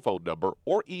 telephone number,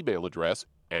 or email address,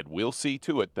 and we'll see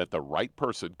to it that the right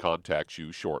person contacts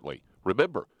you shortly.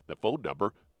 Remember, the phone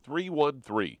number,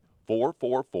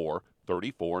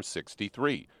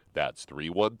 313-444-3463. That's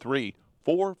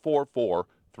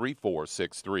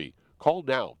 313-444-3463. Call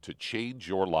now to change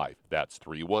your life. That's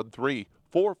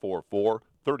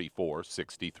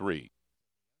 313-444-3463.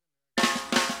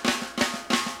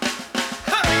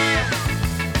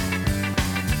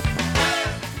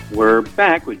 We're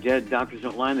back with Dead Doctors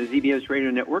Don't Lie on the ZBS Radio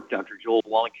Network. Dr. Joel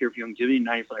Wallach here for Youngevity,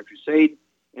 95 Crusade.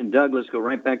 And Doug, let's go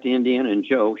right back to Indiana. And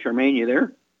Joe, Charmaine, you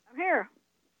there? I'm here.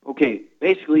 Okay,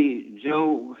 basically,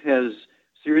 Joe has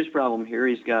serious problem here.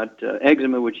 He's got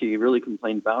eczema, which he really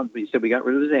complained about, but he said we got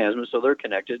rid of his asthma, so they're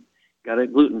connected. Got a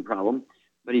gluten problem.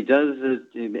 But he does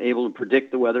able to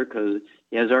predict the weather because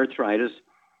he has arthritis.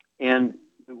 And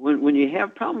when you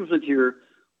have problems with your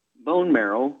bone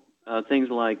marrow, things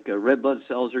like red blood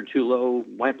cells are too low,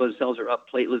 white blood cells are up,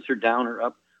 platelets are down or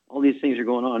up, all these things are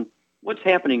going on. What's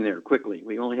happening there quickly?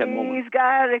 We only have moments. He's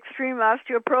got extreme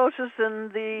osteoporosis,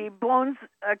 and the bones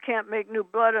can't make new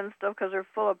blood and stuff because they're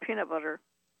full of peanut butter.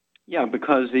 Yeah,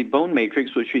 because the bone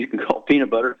matrix, which you can call peanut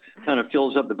butter, kind of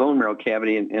fills up the bone marrow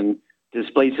cavity and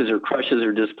displaces or crushes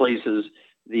or displaces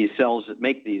the cells that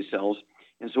make these cells.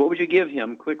 And so what would you give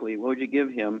him quickly? What would you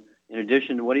give him in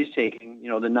addition to what he's taking,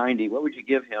 the 90? What would you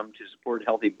give him to support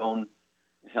healthy bone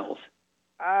health?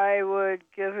 I would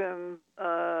give him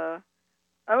a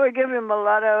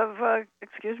lot of,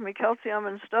 calcium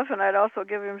and stuff, and I'd also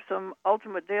give him some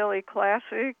Ultimate Daily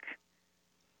Classic,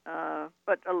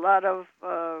 but a lot of...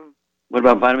 what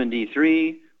about vitamin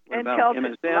D3? What and about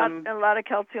calcium, MSM? a lot of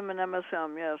calcium and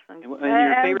MSM, yes. And your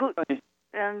favorite...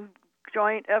 and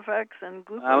Joint FX and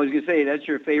glucose. I was going to say, that's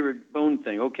your favorite bone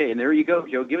thing. Okay, and there you go,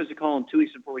 Joe. Give us a call in 2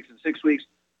 weeks and 4 weeks and 6 weeks.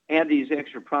 Add these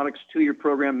extra products to your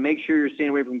program. Make sure you're staying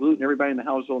away from gluten. Everybody in the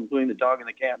household, including the dog and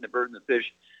the cat and the bird and the fish,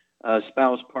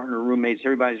 spouse, partner, roommates,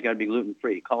 everybody's got to be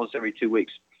gluten-free. Call us every 2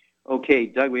 weeks. Okay,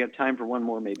 Doug, we have time for one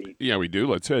more maybe. Yeah, we do.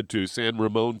 Let's head to San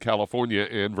Ramon, California.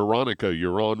 And Veronica,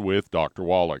 you're on with Dr.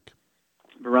 Wallach.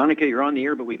 Veronica, you're on the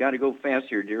air, but we got to go fast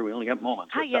here, dear. We only got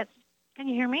moments. Hi, yes. Can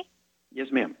you hear me?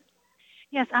 Yes, ma'am.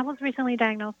 Yes, I was recently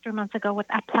diagnosed 3 months ago with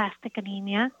aplastic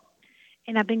anemia,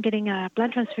 and I've been getting a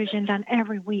blood transfusion done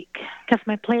every week because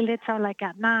my platelets are like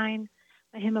at 9,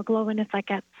 my hemoglobin is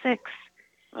like at 6,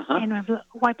 and my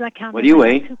white blood count is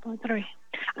like 2.3.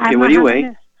 Okay, what do you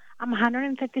weigh? I'm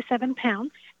 157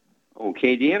 pounds.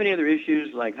 Okay, do you have any other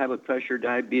issues like high blood pressure,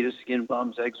 diabetes, skin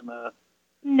problems, eczema?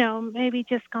 No, maybe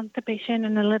just constipation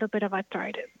and a little bit of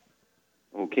arthritis.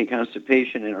 Okay,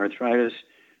 constipation and arthritis.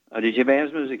 Did you have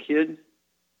asthma as a kid?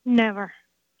 Never.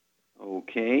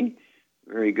 Okay,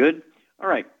 very good. All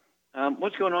right,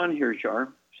 what's going on here,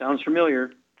 Char? Sounds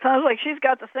familiar. Sounds like she's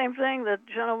got the same thing that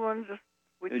gentleman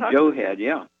Joe had,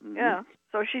 yeah. Mm-hmm. Yeah,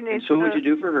 so she needs. And so what would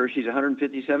you do for her? She's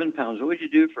 157 pounds. What would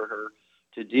you do for her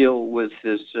to deal with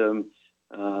this?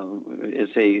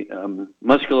 It's a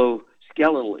musculoskeletal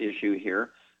skeletal issue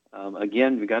here.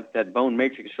 Again, we got that bone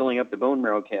matrix filling up the bone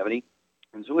marrow cavity.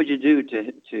 And so what would you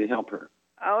do to help her?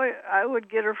 I would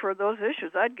get her for those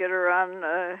issues. I'd get her on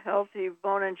a healthy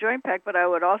bone and joint pack, but I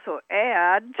would also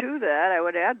add to that, I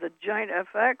would add the Joint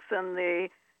FX and the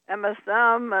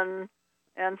MSM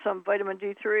and some vitamin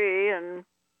D3, and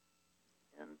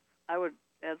I would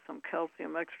add some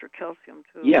calcium, extra calcium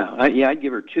too. Yeah, I'd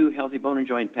give her 2 healthy bone and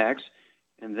joint packs,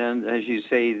 and then, as you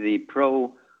say, the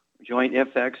Pro Joint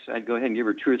FX, I'd go ahead and give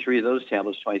her 2 or 3 of those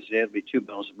tablets twice a day. It'd be 2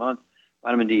 bottles a month.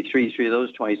 Vitamin D3, 3 of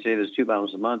those twice a day. There's 2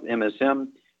 bottles a month. MSM,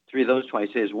 3 of those twice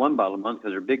a day is 1 bottle a month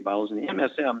because they're big bottles. And the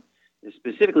MSM is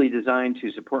specifically designed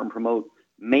to support and promote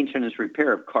maintenance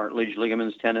repair of cartilage,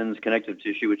 ligaments, tendons, connective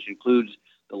tissue, which includes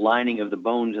the lining of the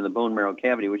bones in the bone marrow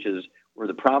cavity, which is where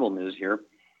the problem is here.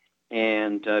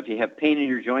 And if you have pain in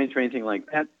your joints or anything like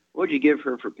that, what would you give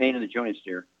her for pain in the joints,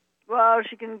 dear? Well,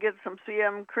 she can get some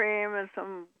CM cream and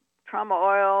some trauma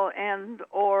oil and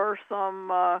or some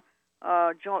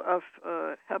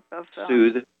Hep FX.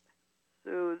 Soothe.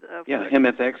 FX. Yeah,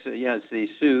 HempFX. It's the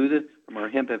Soothe from our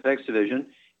HempFX division.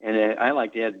 And I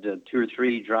like to add 2 or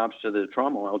 3 drops of the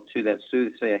trauma oil to that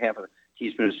Soothe, say a half a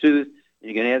teaspoon of Soothe.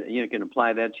 And you can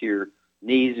apply that to your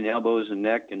knees and elbows and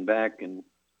neck and back and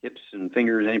hips and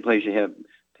fingers, any place you have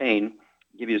pain,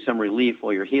 give you some relief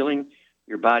while you're healing.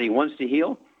 Your body wants to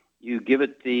heal. You give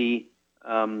it the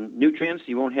nutrients.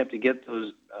 You won't have to get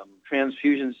those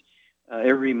transfusions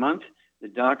every month. The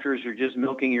doctors are just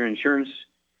milking your insurance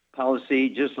policy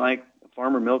just like a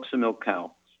farmer milks a milk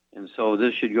cow. And so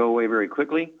this should go away very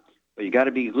quickly. But you got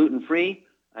to be gluten-free.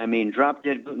 I mean,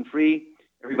 drop-dead gluten-free.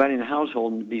 Everybody in the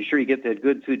household, be sure you get that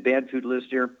good food, bad food list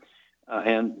here.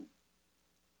 And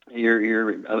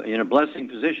you're in a blessing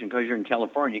position because you're in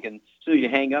California. You can, as soon as you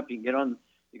hang up, you can get on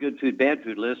the good food, bad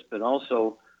food list. But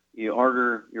also, you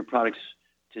order your products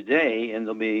today, and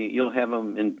you'll have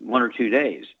them in 1 or 2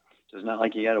 days. So it's not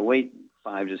like you got to wait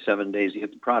 5 to 7 days to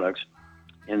get the products.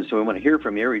 And so we want to hear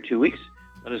from you every 2 weeks.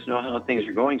 Let us know how things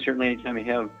are going. Certainly, anytime you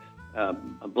have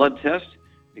a blood test,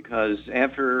 because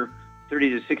after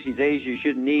 30 to 60 days, you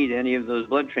shouldn't need any of those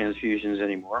blood transfusions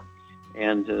anymore.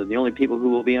 And the only people who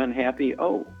will be unhappy,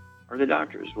 are the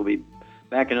doctors. We'll be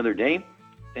back another day.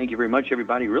 Thank you very much,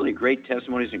 everybody. Really great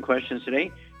testimonies and questions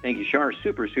today. Thank you, Shar.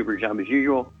 Super job as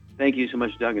usual. Thank you so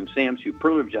much, Doug and Sam.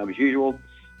 Superlative job as usual.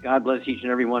 God bless each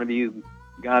and every one of you.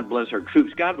 God bless our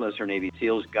troops. God bless our Navy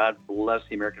SEALs. God bless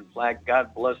the American flag.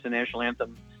 God bless the national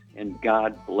anthem. And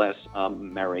God bless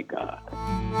America.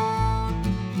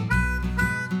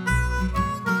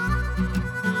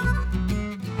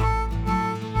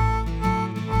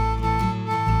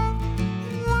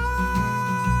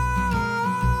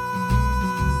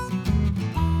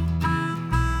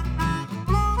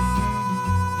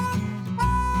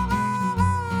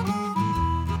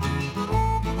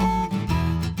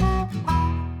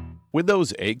 When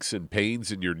those aches and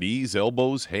pains in your knees,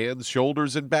 elbows, hands,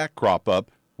 shoulders, and back crop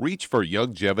up, reach for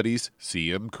Youngevity's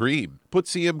CM Cream. Put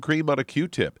CM Cream on a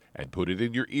Q-tip and put it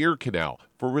in your ear canal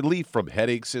for relief from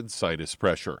headaches and sinus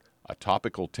pressure. A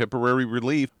topical temporary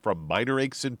relief from minor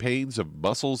aches and pains of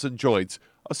muscles and joints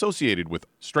associated with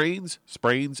strains,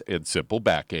 sprains, and simple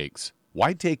backaches.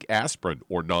 Why take aspirin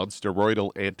or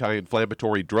non-steroidal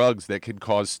anti-inflammatory drugs that can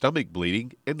cause stomach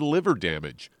bleeding and liver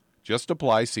damage? Just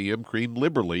apply CM Cream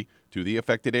liberally to the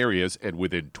affected areas, and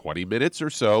within 20 minutes or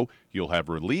so, you'll have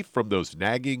relief from those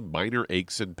nagging minor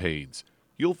aches and pains.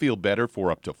 You'll feel better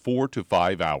for up to 4 to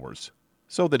 5 hours.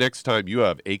 So the next time you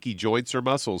have achy joints or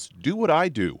muscles, do what I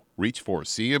do. Reach for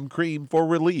CM Cream for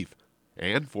relief.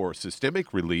 And for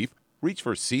systemic relief, reach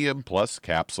for CM Plus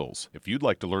capsules. If you'd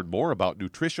like to learn more about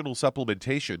nutritional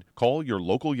supplementation, call your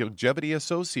local Youngevity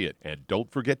associate. And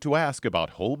don't forget to ask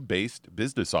about home-based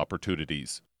business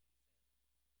opportunities.